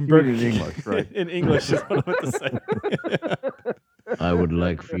King. You Burger mean in King. English, right? In English is what I meant to say. I would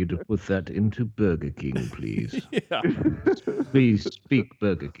like for you to put that into Burger King, please. Yeah. Please speak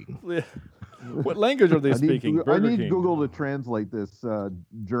Burger King. What language are they speaking? I Burger need King. Google to translate this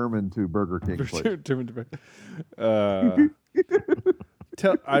German to Burger King. Please.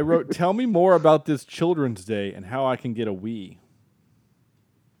 I wrote, tell me more about this Children's Day and how I can get a Wii.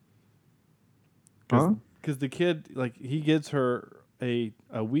 Huh? Because the kid, like, he gets her a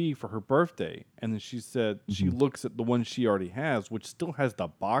Wii for her birthday, and then she said she looks at the one she already has, which still has the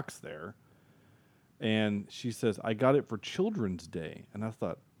box there, and she says, I got it for Children's Day. And I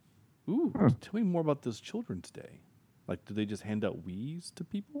thought, ooh, tell me more about this Children's Day. Like, do they just hand out Wiis to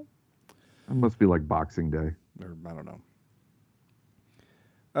people? It must be like Boxing Day. Or I don't know.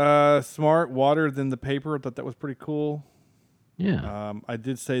 Smart, water than the paper. I thought that was pretty cool. Yeah. I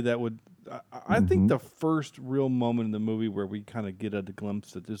did say that would. I think the first real moment in the movie where we kind of get a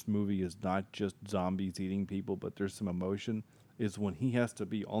glimpse that this movie is not just zombies eating people, but there's some emotion, is when he has to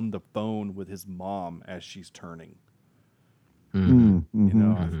be on the phone with his mom as she's turning. You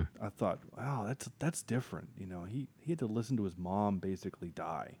know, I thought, wow, that's different. You know, he had to listen to his mom basically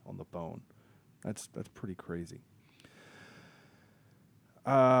die on the phone. That's pretty crazy.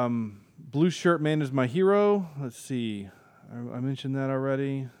 Blue Shirt Man is my hero. Let's see. I mentioned that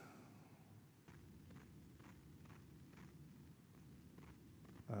already.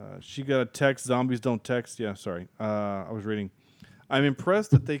 She got a text. Zombies don't text. Yeah, sorry. I was reading. I'm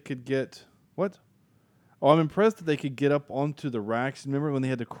impressed that they could get... What? Oh, I'm impressed that they could get up onto the racks. Remember when they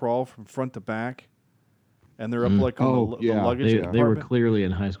had to crawl from front to back? And they're up like on the luggage They were compartment? clearly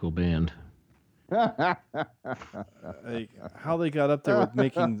in high school band. Like, how they got up there with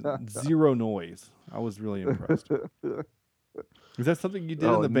making zero noise. I was really impressed. Is that something you did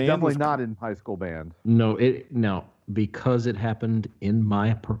in the band? Definitely not in high school band. No, because it happened in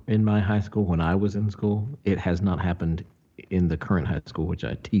my high school when I was in school. It has not happened in the current high school which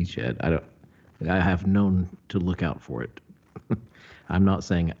I teach at. I have known to look out for it. I'm not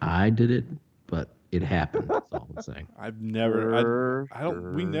saying I did it, but it happened. That's all I'm saying. I've never. I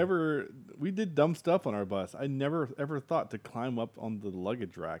don't. We never. We did dumb stuff on our bus. I never ever thought to climb up on the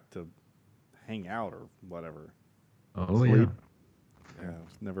luggage rack to hang out or whatever. Oh yeah. Yeah, it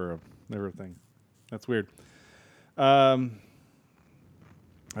was never a thing. That's weird. I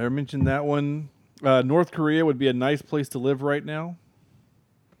mentioned that one. North Korea would be a nice place to live right now.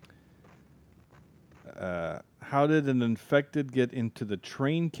 How did an infected get into the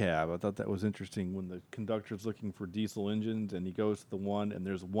train cab? I thought that was interesting when the conductor's looking for diesel engines and he goes to the one and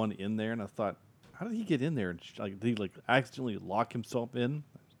there's one in there. And I thought, how did he get in there? And did he accidentally lock himself in?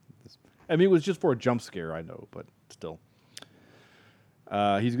 I mean, it was just for a jump scare, I know, but still.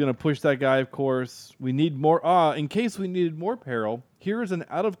 He's going to push that guy, of course. We need more. In case we needed more peril, here is an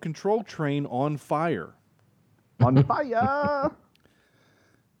out-of-control train on fire. On fire!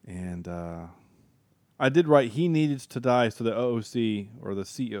 And I did write, he needs to die, so the OOC, or the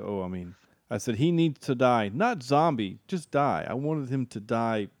COO, I mean. I said, he needs to die. Not zombie, just die. I wanted him to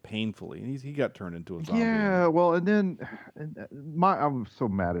die painfully. And he got turned into a zombie. Yeah, well, and then I'm so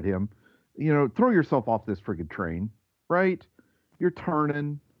mad at him. You know, throw yourself off this friggin' train, right? You're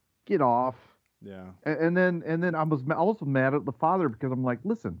turning, get off. Yeah. And then I was also mad at the father because I'm like,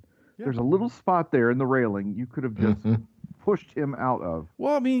 listen, Yeah. there's a little spot there in the railing you could have just pushed him out of.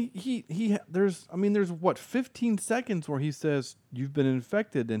 Well, I mean, there's what, 15 seconds where he says, you've been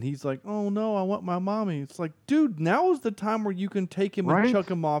infected, and he's like, oh no, I want my mommy. It's like, dude, now is the time where you can take him and chuck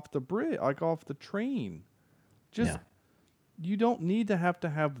him off the bridge, like off the train. Just, you don't need to have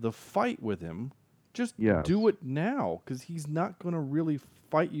the fight with him. Just do it now, because he's not going to really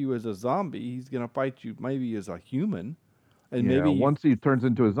fight you as a zombie. He's going to fight you maybe as a human. And maybe once he turns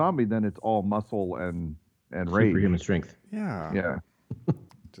into a zombie, then it's all muscle and rage. Superhuman strength. Yeah. Yeah.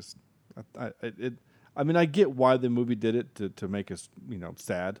 Just, I mean, I get why the movie did it to make us,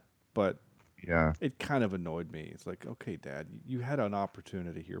 sad, but it kind of annoyed me. It's like, okay, Dad, you had an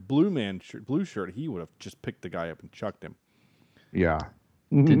opportunity here. Blue shirt, he would have just picked the guy up and chucked him. Yeah.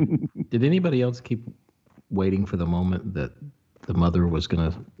 Did anybody else keep waiting for the moment that the mother was going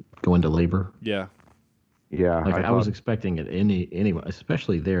to go into labor? Yeah. Yeah. Like I was expecting it anyway,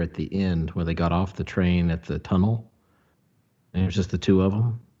 especially there at the end where they got off the train at the tunnel, and it was just the two of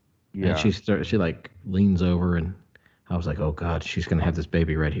them. Yeah. And she like leans over, and I was like, oh God, she's going to have this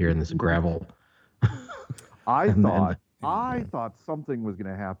baby right here in this gravel. I thought something was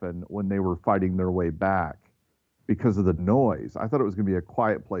going to happen when they were fighting their way back because of the noise. I thought it was going to be a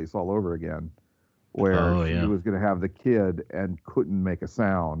quiet place all over again, where she was going to have the kid and couldn't make a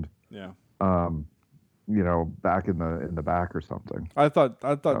sound. Yeah. Back in the back or something. I thought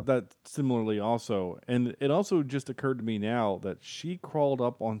that similarly also, and it also just occurred to me now that she crawled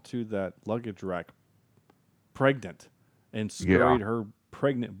up onto that luggage rack, pregnant, and scurried her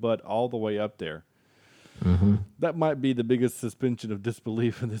pregnant butt all the way up there. Mm-hmm. That might be the biggest suspension of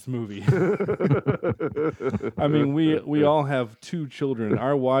disbelief in this movie. I mean, we all have 2 children.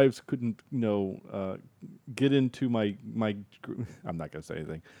 Our wives couldn't, get into my. I'm not gonna say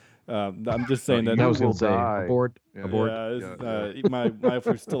anything. I'm just saying that I was going to say die. abort. My wife,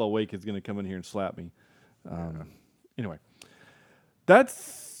 who's still awake, is going to come in here and slap me. Anyway,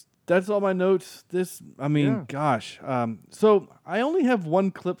 that's all my notes. Gosh. So I only have one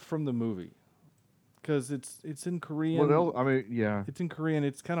clip from the movie because it's in Korean. What else? I mean, yeah, it's in Korean.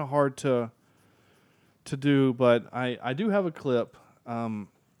 It's kind of hard to do, but I do have a clip. And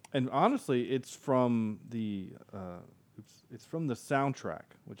honestly, it's from the. It's from the soundtrack,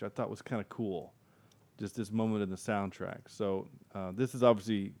 which I thought was kind of cool. Just this moment in the soundtrack. So this is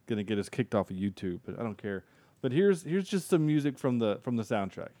obviously going to get us kicked off of YouTube, but I don't care. But here's just some music from the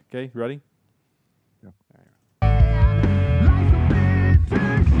soundtrack. Okay, you ready? Yeah.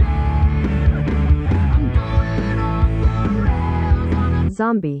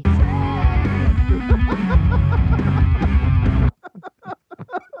 Zombie.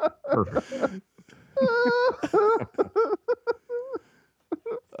 Perfect.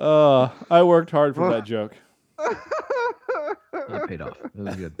 I worked hard for that joke. It paid off. It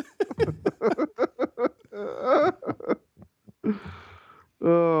was good.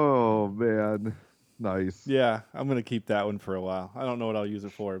 Oh man, nice. Yeah, I'm gonna keep that one for a while. I don't know what I'll use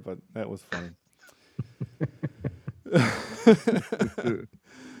it for, but that was funny.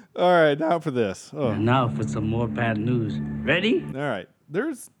 All right, now for this. Oh. And now for some more bad news. Ready? All right.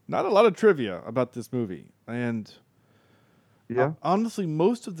 There's not a lot of trivia about this movie, and honestly,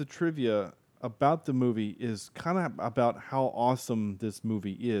 most of the trivia about the movie is kind of about how awesome this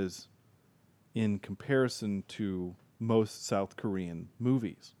movie is in comparison to most South Korean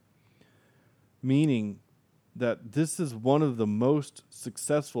movies. Meaning that this is one of the most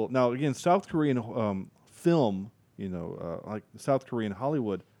successful. Now, again, South Korean film, like South Korean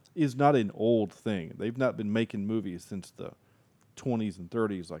Hollywood, is not an old thing. They've not been making movies since the 20s and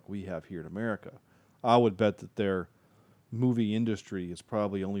 30s like we have here in America. I would bet that their movie industry is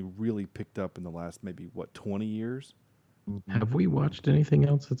probably only really picked up in the last maybe 20 years. Have we watched anything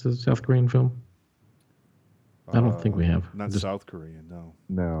else that's a South Korean film? I don't think we have. Not South Korean, no.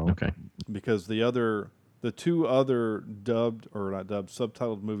 No. Okay. Because the 2 other dubbed or not dubbed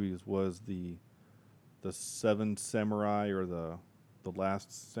subtitled movies was the Seven Samurai or the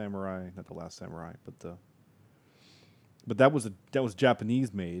Last Samurai, not the Last Samurai, but that was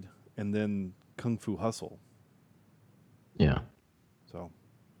Japanese made, and then Kung Fu Hustle. Yeah. So,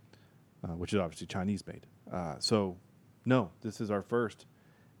 which is obviously Chinese made. So, no, this is our first,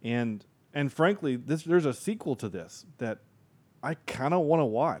 and frankly, there's a sequel to this that I kind of want to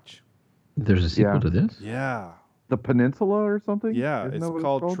watch. There's a sequel Yeah. to this? Yeah, The Peninsula or something? yeah, Isn't it's that what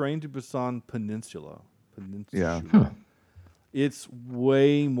called Train to Busan Peninsula. Yeah. Huh. It's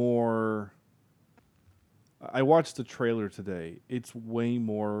way more. I watched the trailer today. It's way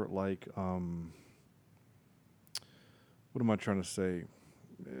more like what am I trying to say?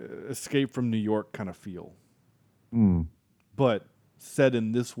 Escape from New York kind of feel, Mm. but set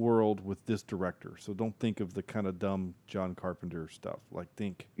in this world with this director. So don't think of the kind of dumb John Carpenter stuff. Like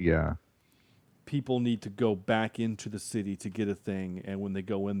think Yeah. people need to go back into the city to get a thing, and when they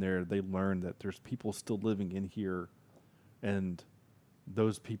go in there, they learn that there's people still living in here, and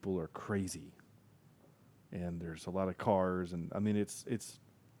those people are crazy. And there's a lot of cars, and I mean it's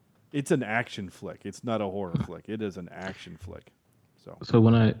an action flick. It's not a horror flick. It is an action flick. So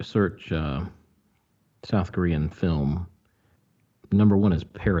when I search South Korean film, number one is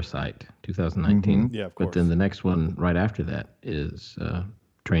Parasite, 2019. Yeah, of But then course. the next one right after that is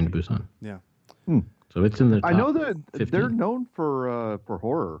Train to Busan. Yeah. So it's in the top I know that 15. they're known for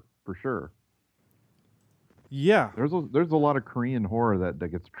horror for sure. Yeah. There's a lot of Korean horror that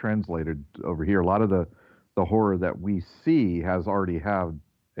gets translated over here. A lot of the horror that we see has already have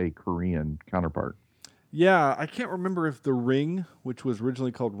a Korean counterpart. Yeah, I can't remember if The Ring, which was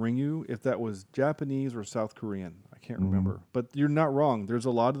originally called Ringu, if that was Japanese or South Korean. I can't remember. But you're not wrong. There's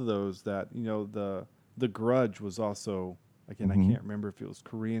a lot of those that, the Grudge was also, again, I can't remember if it was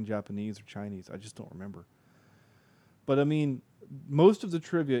Korean, Japanese, or Chinese. I just don't remember. But I mean, most of the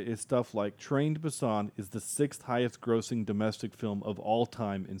trivia is stuff like Train to Busan is the 6th highest grossing domestic film of all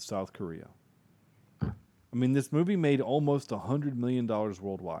time in South Korea. I mean, this movie made almost $100 million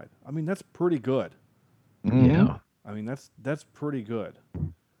worldwide. I mean, that's pretty good. Yeah. I mean, that's pretty good.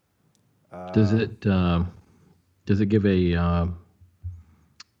 Does it give a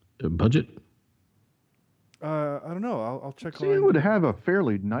budget? I don't know. I'll check. See, it would have a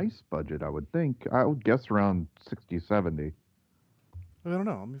fairly nice budget, I would think. I would guess around 60, 70. I don't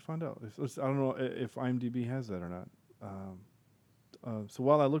know. Let me find out. I don't know if IMDb has that or not. So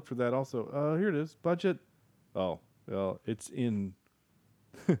while I look for that, also here it is. Budget. Oh, well, it's in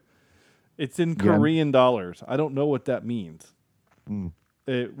it's in Korean dollars. I don't know what that means.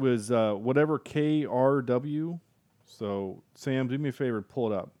 It was whatever KRW. So Sam, do me a favor,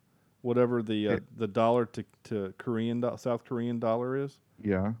 pull it up. Whatever the dollar to South Korean dollar is.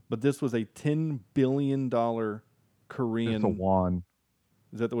 Yeah. But this was a $10 billion Korean. It's a won.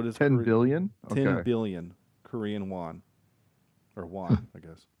 Is that what it is? 10 billion? 10 billion Korean won. Or won, I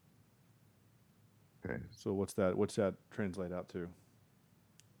guess. Okay. So what's that translate out to?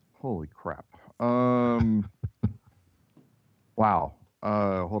 Holy crap. Wow.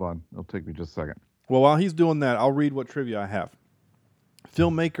 Hold on. It'll take me just a second. Well, while he's doing that, I'll read what trivia I have.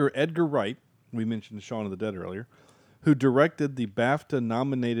 Filmmaker Edgar Wright, we mentioned Shaun of the Dead earlier, who directed the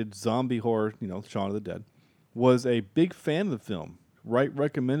BAFTA-nominated zombie horror, Shaun of the Dead, was a big fan of the film. Wright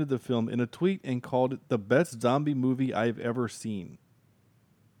recommended the film in a tweet and called it the best zombie movie I've ever seen.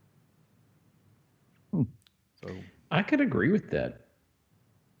 So I could agree with that.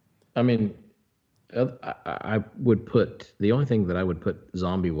 I mean, I would put the only thing that I would put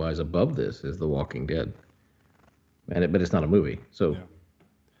zombie-wise above this is The Walking Dead, but it's not a movie, so. Yeah.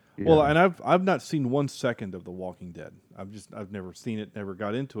 Well, and I've not seen 1 second of The Walking Dead. I've never seen it, never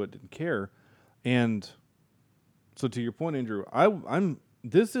got into it, didn't care, and so to your point, Andrew,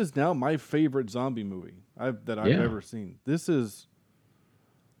 this is now my favorite zombie movie that I've ever seen. This is,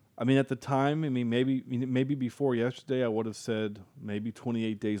 I mean, at the time, maybe before yesterday, I would have said maybe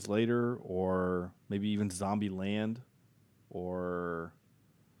 28 Days Later, or maybe even Zombieland, or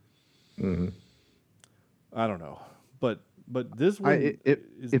I don't know, but this one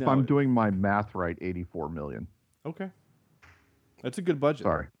is if now, I'm doing my math right, 84 million. okay, that's a good budget.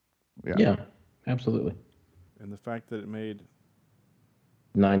 Sorry. Yeah, absolutely. And the fact that it made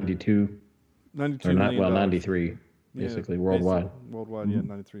 92 $92 million. well, 93 basically worldwide. Worldwide, yeah,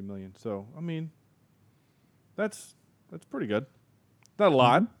 93 million. So, I mean, that's pretty good. Not a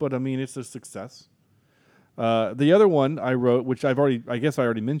lot, but I mean, it's a success. The other one I wrote, which I guess I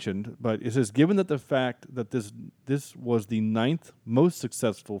already mentioned, but it says, given that the fact that this was the 9th most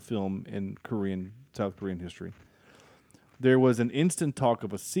successful film in South Korean history, there was an instant talk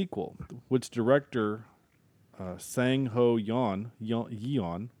of a sequel, which director Sang-ho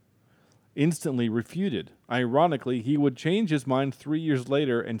Yeon instantly refuted. Ironically, he would change his mind 3 years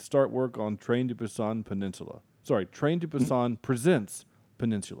later and start work on Train to Busan Peninsula. Sorry, Train to Busan presents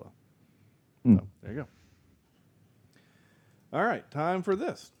Peninsula. So, there you All right, time for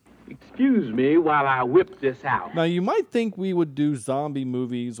this. Excuse me while I whip this out. Now, you might think we would do zombie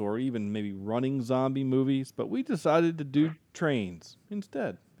movies or even maybe running zombie movies, but we decided to do trains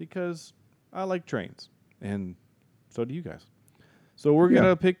instead because I like trains, and so do you guys. So we're going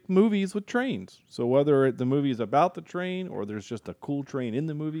to pick movies with trains. So whether the movie is about the train or there's just a cool train in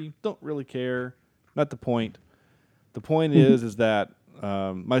the movie, don't really care. Not the point. The point is that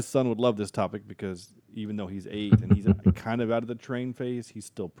my son would love this topic because even though he's 8 and he's kind of out of the train phase, he's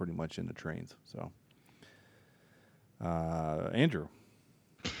still pretty much into trains. So, Andrew.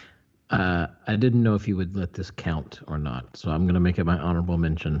 I didn't know if you would let this count or not, so I'm going to make it my honorable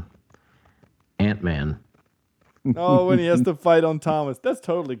mention. Ant-Man. Oh, when he has to fight on Thomas. That's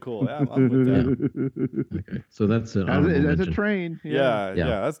totally cool. I'm with that. Okay, so that's an honorable As mention. a train. Yeah,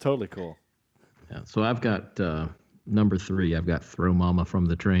 that's totally cool. Yeah, so I've got number 3. I've got Throw Mama from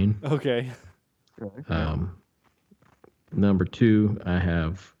the Train. Okay. Number 2, I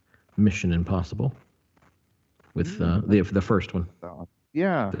have Mission Impossible with the first one,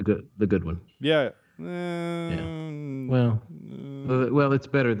 Yeah. the good one. Yeah. Well, it's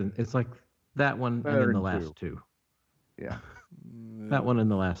better than it's like that one Better and then the than last two. Yeah. That one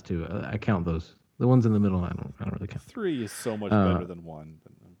and the last two. I count those. The ones in the middle, I don't really count. 3 is so much better than 1,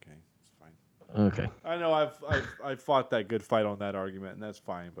 but okay, it's fine. Okay. I know I've fought that good fight on that argument, and that's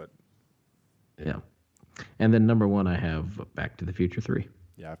fine, but Yeah. And then number 1, I have Back to the Future 3.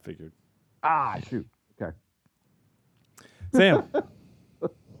 yeah, I figured. Shoot. Okay. Sam.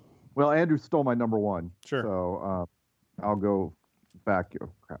 Well, Andrew stole my number 1. Sure. So I'll go back. Oh,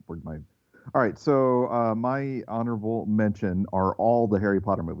 crap. Where'd my... All right. So my honorable mention are all the Harry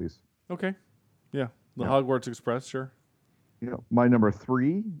Potter movies. Okay. Yeah. The Hogwarts Express, sure. Yeah. My number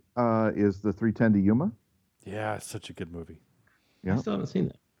 3 is the 3:10 to Yuma. Yeah, it's such a good movie. Yeah. I still haven't seen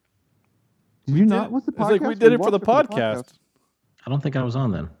that. Did you not? What's the It's podcast? like we did it for watched the podcast. I don't think I was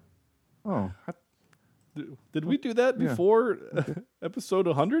on then. Oh. Did we do that Yeah. before episode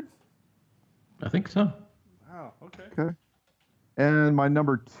 100? I think so. Wow, okay. Okay. And my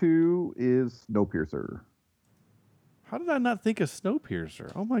number 2 is Snowpiercer. How did I not think of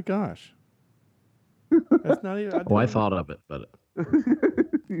Snowpiercer? Oh my gosh. That's not even. I thought of it, but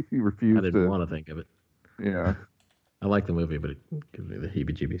You refused I didn't to. want to think of it. Yeah. I like the movie, but it gives me the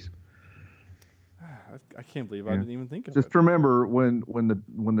heebie-jeebies. I can't believe I didn't even think of Just it. remember when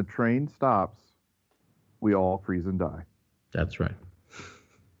the train stops, we all freeze and die. That's right.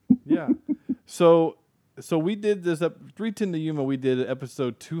 Yeah. So we did this up 310 to Yuma. We did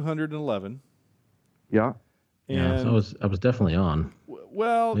episode 211. Yeah. Yeah, so I was definitely on.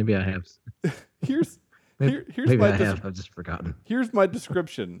 Well, Maybe I have. here's Maybe my I have. I've just forgotten. Here's my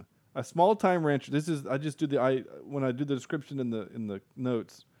description. A small time rancher. I just do when I do the description in the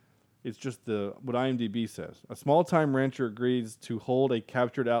notes, it's just what IMDb says. A small time rancher agrees to hold a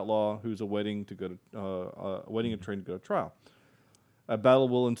captured outlaw who's awaiting a train to go to trial. A battle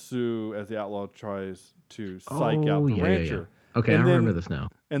will ensue as the outlaw tries to psych out the rancher. Yeah. Okay, And I then- remember this now.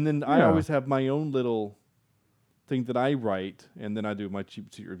 And then I always have my own little thing that I write, and then I do my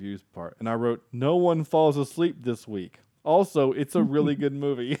cheap seat reviews part. And I wrote, "No one falls asleep this week." Also, it's a really good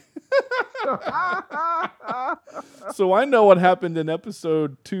movie. So I know what happened in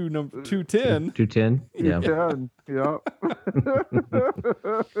episode 210. 210. Yeah. Yeah.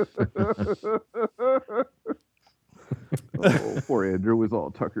 Oh, poor Andrew was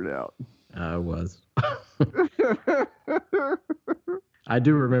all tuckered out. I was. I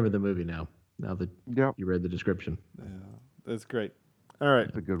do remember the movie now. Now that Yep. you read the description. Yeah, that's great. All right.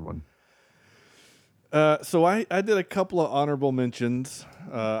 It's a good one. So I did a couple of honorable mentions.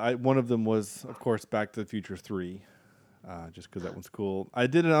 One of them was, of course, Back to the Future 3, just because that one's cool. I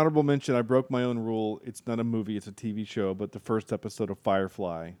did an honorable mention. I broke my own rule. It's not a movie. It's a TV show. But the first episode of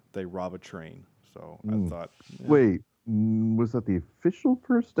Firefly, they rob a train. So I thought... yeah. Wait, was that the official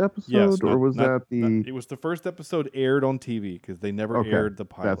first episode, Yes, or was that the? it was the first episode aired on TV because they never aired the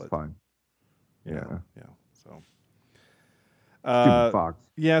pilot. That's fine. Yeah. So... Stupid Fox.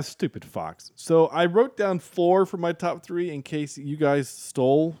 Yeah, stupid Fox. So I wrote down 4 for my top 3 in case you guys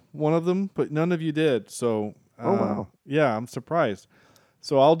stole one of them, but none of you did. So, Oh, wow. Yeah, I'm surprised.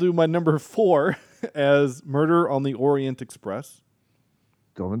 So I'll do my number 4 as Murder on the Orient Express.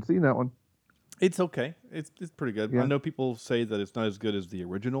 Still haven't seen that one. It's okay. It's pretty good. Yeah. I know people say that it's not as good as the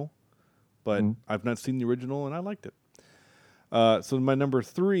original, but I've not seen the original and I liked it. So my number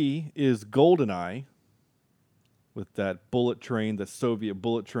 3 is GoldenEye. With that bullet train, the Soviet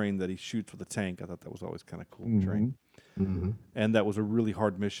bullet train that he shoots with a tank. I thought that was always kind of cool train. Mm-hmm. And that was a really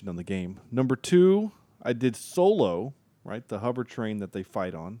hard mission on the game. Number 2, I did Solo, right? The hover train that they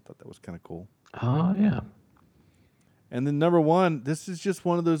fight on. Thought that was kind of cool. Oh, yeah. And then number one, this is just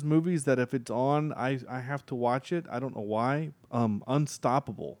one of those movies that if it's on, I have to watch it. I don't know why.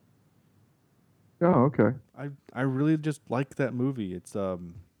 Unstoppable. Oh, okay. I really just like that movie. It's a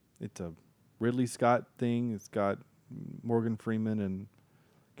Ridley Scott thing. It's got Morgan Freeman and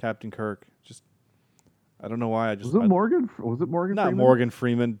Captain Kirk. Just I don't know why. Was it Morgan? Was it Morgan? Not Freeman? Morgan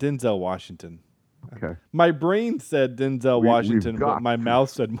Freeman. Denzel Washington. Okay. My brain said Denzel Washington, we've but got my to. mouth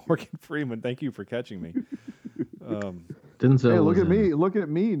said Morgan Freeman. Thank you for catching me. Denzel. Hey, look was at in- me! Look at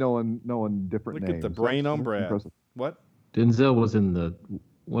me knowing different Look names. at the brain That's on Brad. impressive. What? Denzel was in the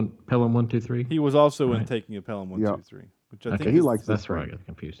Pelham 1, 2, 3. He was also in Right. Taking a Pelham 1, Yeah. 2, 3, which I Okay, think he is, likes that's this where I thing. got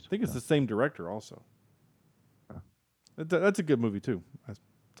confused. I think it's the same director also. That's a good movie too. I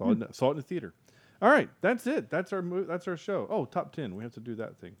saw it in the theater. All right, that's it. That's our show. Oh, top 10. We have to do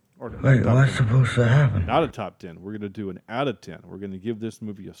that thing. Or Wait, top what's 10. supposed to happen? Not a top 10. We're going to do an out of 10. We're going to give this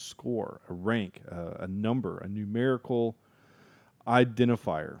movie a score, a rank, a number, a numerical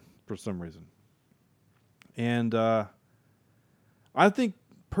identifier for some reason. And I think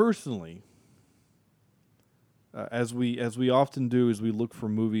personally, as we often do, is we look for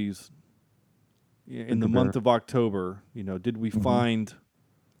movies in the month of October. You know, did we find?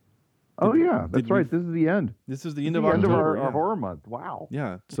 Oh yeah, did that's we- right. This is the end. This is the This end is of the end of October. our yeah. horror month. Wow.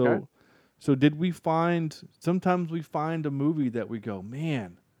 Yeah. So, Okay. so did we find? Sometimes we find a movie that we go,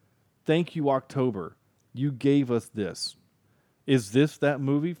 man, thank you, October. You gave us this. Is this that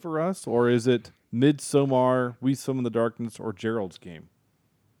movie for us, or is it Midsommar, We Summon the Darkness, or Gerald's Game?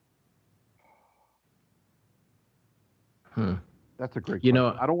 That's a great. You question.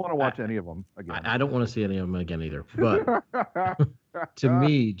 know, I don't want to watch any of them again. I don't want to see any of them again either. But to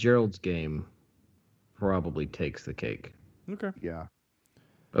me, Gerald's Game probably takes the cake Okay. yeah.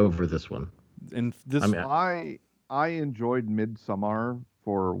 over this one. And this, I mean, I enjoyed Midsommar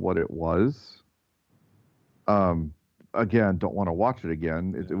for what it was. Again, don't want to watch it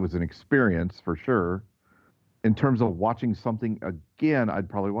again. It was an experience for sure. In terms of watching something again, I'd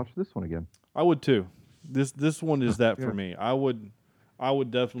probably watch this one again. I would too. This one is that Yeah. for me. I would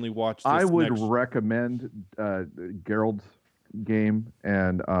definitely watch this I would next. recommend Gerald's Game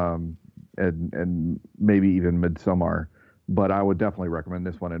and maybe even Midsommar, but I would definitely recommend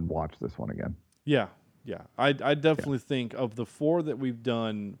this one and watch this one again. Yeah. I definitely think of the 4 that we've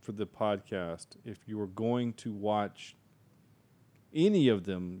done for the podcast, if you were going to watch any of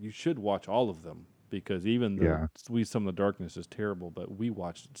them, you should watch all of them, because even though We Summon the Darkness is terrible, but we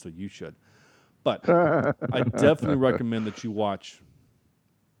watched it, so you should. But I definitely recommend that you watch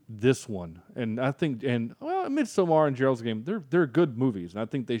this one. And I think, Midsommar and Gerald's Game, they're good movies, and I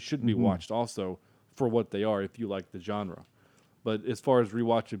think they should be watched also for what they are if you like the genre. But as far as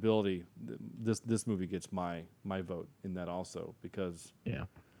rewatchability, this movie gets my vote in that also, because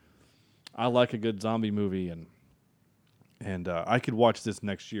I like a good zombie movie, and I could watch this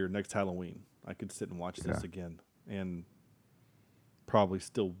next year, next Halloween. I could sit and watch this again and probably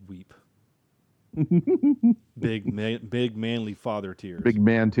still weep. Big manly father tears. Big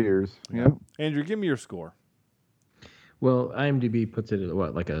man tears. Yeah. Andrew, give me your score. well, IMDb puts it at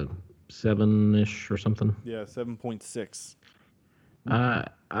what, like a 7-ish or something? Yeah, 7.6. I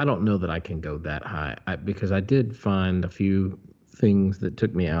don't know that I can go that high because I did find a few things that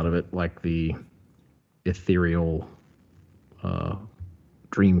took me out of it, like the ethereal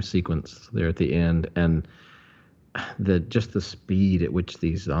dream sequence there at the end, and the speed at which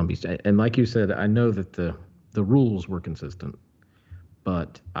these zombies. And like you said, I know that the rules were consistent,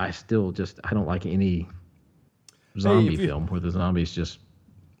 but I still I don't like any zombie film where the zombies just.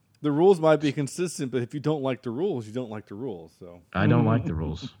 The rules might be consistent, but if you don't like the rules, you don't like the rules. So I don't like the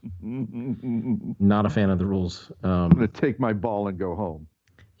rules. Not a fan of the rules. I'm gonna take my ball and go home.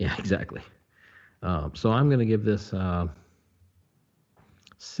 Yeah, exactly. So I'm going to give this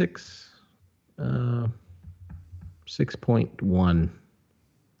 6.1.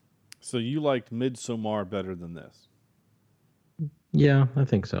 So you liked Midsommar better than this? Yeah, I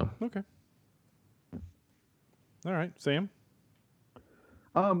think so. Okay. All right, Sam.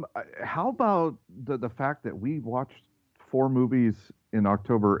 How about the fact that we watched 4 movies in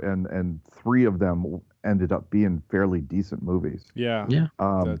October and 3 of them ended up being fairly decent movies. Yeah. Yeah.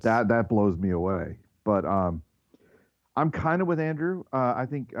 That blows me away. But I'm kind of with Andrew. I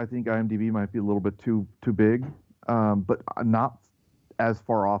think IMDb might be a little bit too big, but not as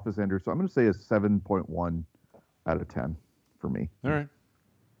far off as Andrew. So I'm going to say a 7.1 out of 10 for me. All right.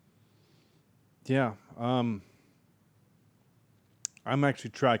 Yeah. I'm actually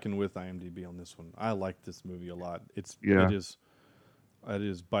tracking with IMDb on this one. I like this movie a lot. It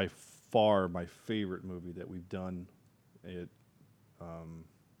is by far my favorite movie that we've done.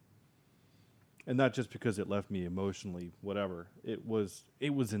 And not just because it left me emotionally, whatever. It was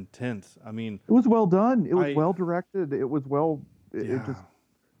intense. I mean, It was well done. It was I- well directed. It was well. It yeah.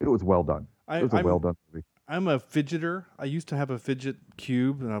 it was well done. It was a well done movie. I'm a fidgeter. I used to have a fidget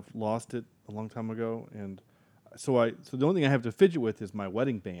cube, and I've lost it a long time ago. And so the only thing I have to fidget with is my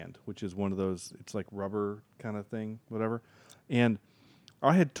wedding band, which is one of those. It's like rubber kind of thing, whatever. And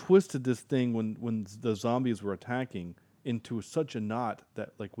I had twisted this thing when the zombies were attacking into such a knot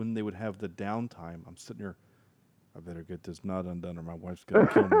that, like, when they would have the downtime, I'm sitting here. I better get this knot undone, or my wife's gonna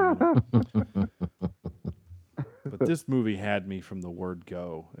kill me. You know? But this movie had me from the word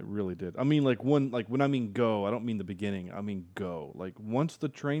go. It really did. I mean, when I mean go, I don't mean the beginning. I mean go. Like, once the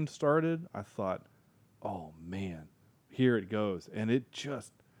train started, I thought, oh man, here it goes, and it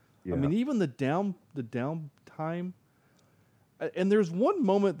just. Yeah. I mean, even the downtime. And there's one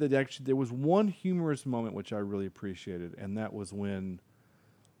moment there was one humorous moment which I really appreciated, and that was when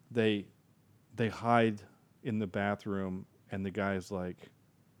they hide in the bathroom, and the guy's like,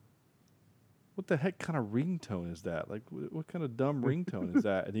 what the heck kind of ringtone is that? Like, what kind of dumb ringtone is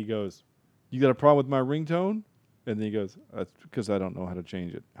that? And he goes, you got a problem with my ringtone? And then he goes, that's because I don't know how to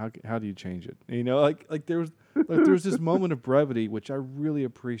change it. How do you change it? And, you know, like there was this moment of brevity, which I really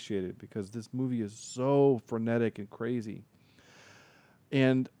appreciated, because this movie is so frenetic and crazy.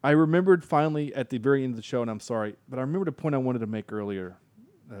 And I remembered finally at the very end of the show, and I'm sorry, but I remembered a point I wanted to make earlier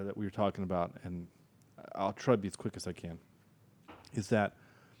that we were talking about, and I'll try to be as quick as I can, is that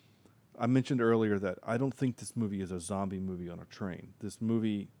I mentioned earlier that I don't think this movie is a zombie movie on a train. This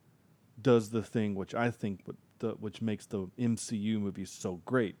movie does the thing which I think which makes the MCU movies so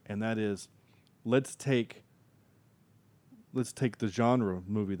great, and that is, let's take the genre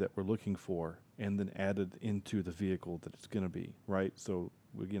movie that we're looking for and then add it into the vehicle that it's going to be, right? So,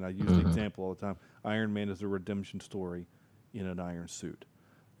 again, I use the example all the time. Iron Man is a redemption story in an iron suit.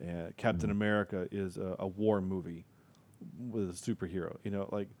 Captain America is a war movie with a superhero. You know,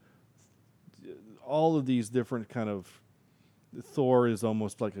 like, all of these different kind of... Thor is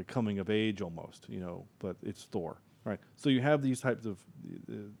almost like a coming of age almost, you know, but it's Thor, right? So you have these types of,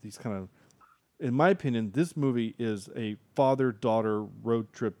 these kind of... In my opinion, this movie is a father-daughter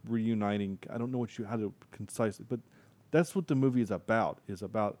road trip reuniting. I don't know how to concise it, but that's what the movie is about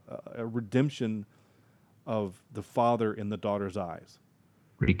a redemption of the father in the daughter's eyes.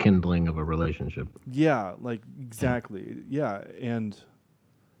 Rekindling of a relationship. Yeah, like, exactly. Yeah, and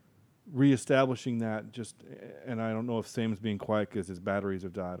reestablishing that and I don't know if Sam's being quiet because his batteries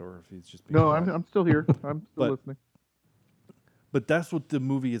have died or if he's just being quiet. I'm still here. I'm still listening. But that's what the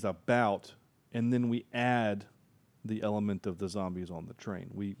movie is about. And then we add the element of the zombies on the train.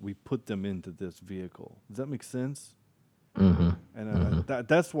 We put them into this vehicle. Does that make sense? Mm-hmm. And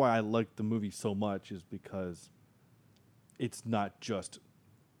that's why I like the movie so much, is because it's not just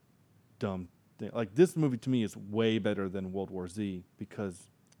dumb thing. Like, this movie to me is way better than World War Z because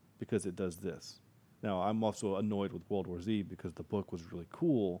it does this. Now, I'm also annoyed with World War Z because the book was really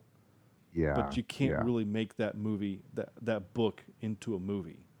cool. Yeah. But you can't really make that movie, that book, into a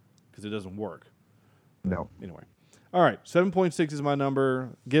movie because it doesn't work. No. Anyway. All right. 7.6 is my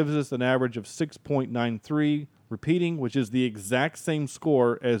number. Gives us an average of 6.93. Repeating, which is the exact same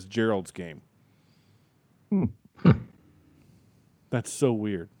score as Gerald's Game. That's so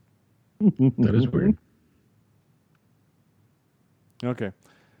weird. That is weird. Okay.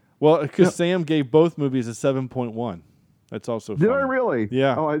 Well, because Sam gave both movies a 7.1. That's also funny. Did I really?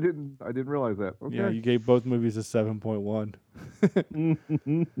 Yeah. Oh, I didn't realize that. Okay. Yeah, you gave both movies a 7.1.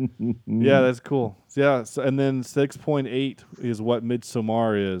 Yeah, that's cool. Yeah, and then 6.8 is what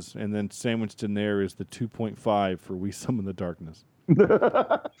Midsommar is, and then sandwiched in there is the 2.5 for We Summon the Darkness.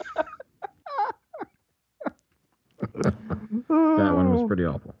 That one was pretty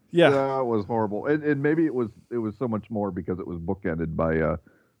awful. Yeah. That was horrible. And maybe it was so much more because it was bookended by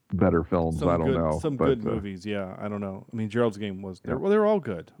better films. I don't know. Some good movies, yeah. I don't know. I mean, Gerald's Game was... Well, they were all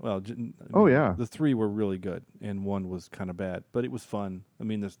good. Well, yeah. The three were really good, and one was kind of bad, but it was fun. I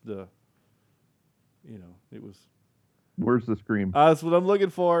mean, it was... Where's the Scream? That's what I'm looking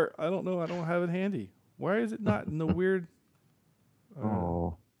for. I don't know. I don't have it handy. Why is it not in the weird...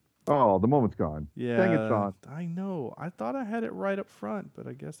 Oh, the moment's gone. Yeah. Dang it, Sean. I know. I thought I had it right up front, but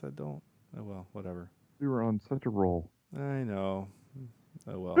I guess I don't. Oh, well, whatever. We were on such a roll. I know.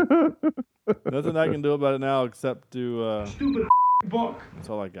 Oh, well. Nothing I can do about it now except to... Stupid book. That's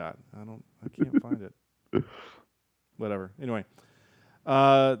all I got. I can't find it. Whatever. Anyway.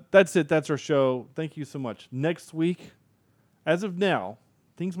 That's it. That's our show. Thank you so much. Next week, as of now,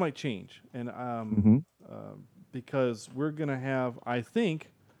 things might change. And because we're going to have... I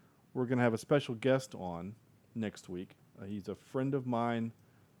think we're going to have a special guest on next week. He's a friend of mine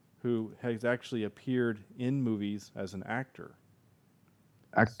who has actually appeared in movies as an actor.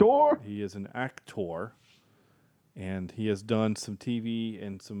 Actor. He is an actor, and he has done some TV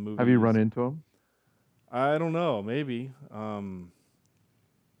and some movies. Have you run into him? I don't know. Maybe.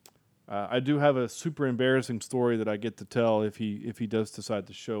 I do have a super embarrassing story that I get to tell if he does decide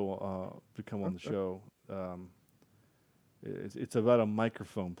to come on the show. It's about a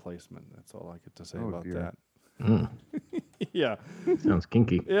microphone placement. That's all I get to say about that. Yeah. Sounds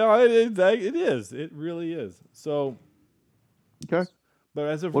kinky. Yeah, it is. It really is. So. Okay. But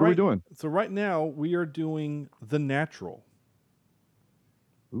as of what are we doing? So right now we are doing The Natural.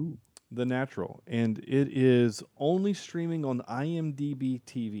 Ooh. The Natural, and it is only streaming on IMDb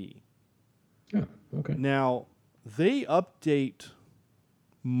TV. Yeah. Okay. Now they update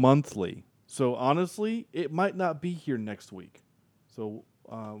monthly, so honestly, it might not be here next week. So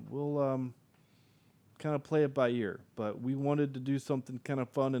we'll kind of play it by ear. But we wanted to do something kind of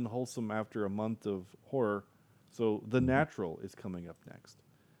fun and wholesome after a month of horror. So The Natural is coming up next.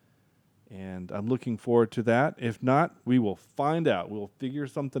 And I'm looking forward to that. If not, we will find out. We'll figure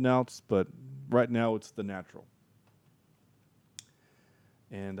something else, but right now it's The Natural.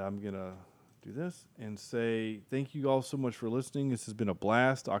 And I'm going to do this and say thank you all so much for listening. This has been a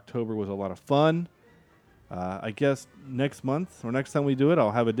blast. October was a lot of fun. I guess next month or next time we do it,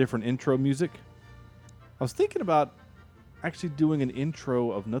 I'll have a different intro music. I was thinking about actually doing an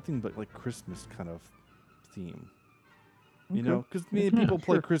intro of nothing but like Christmas kind of theme. You know, because many people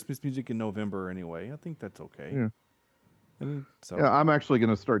play Christmas music in November anyway. I think that's okay. Yeah. And so. Yeah, I'm actually going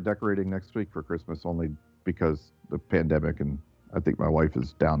to start decorating next week for Christmas only because the pandemic, and I think my wife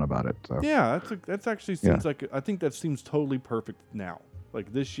is down about it. So. Yeah, that's actually seems like I think that seems totally perfect now.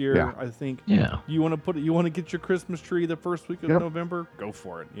 Like this year, I think you want to get your Christmas tree the first week of November. Go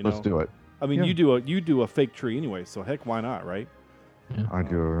for it. You know, let's do it. I mean, you do a fake tree anyway, so heck, why not, right? Yeah. I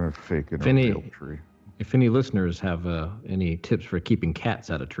do a fake and a real tree. If any listeners have any tips for keeping cats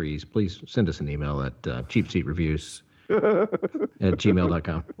out of trees, please send us an email at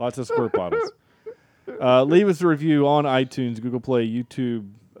cheapseatreviews@gmail.com. Lots of squirt bottles. Leave us a review on iTunes, Google Play, YouTube,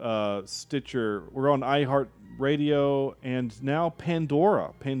 Stitcher. We're on iHeartRadio and now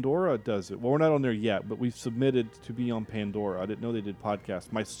Pandora. Pandora does it. Well, we're not on there yet, but we've submitted to be on Pandora. I didn't know they did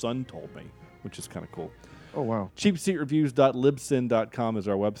podcasts. My son told me, which is kind of cool. Oh, wow. Cheapseatreviews.libsyn.com is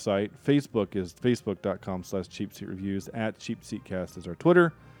our website. Facebook is facebook.com/cheapseatreviews. @cheapseatcast is our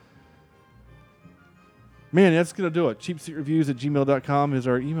Twitter. Man, that's going to do it. Cheapseatreviews@gmail.com is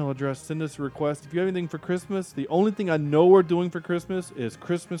our email address. Send us a request. If you have anything for Christmas, the only thing I know we're doing for Christmas is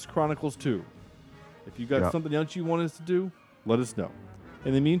Christmas Chronicles 2. If you got something else you want us to do, let us know.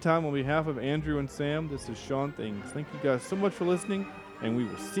 In the meantime, on behalf of Andrew and Sam, this is Sean Things. Thank you guys so much for listening, and we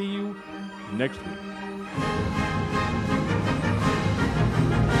will see you next week.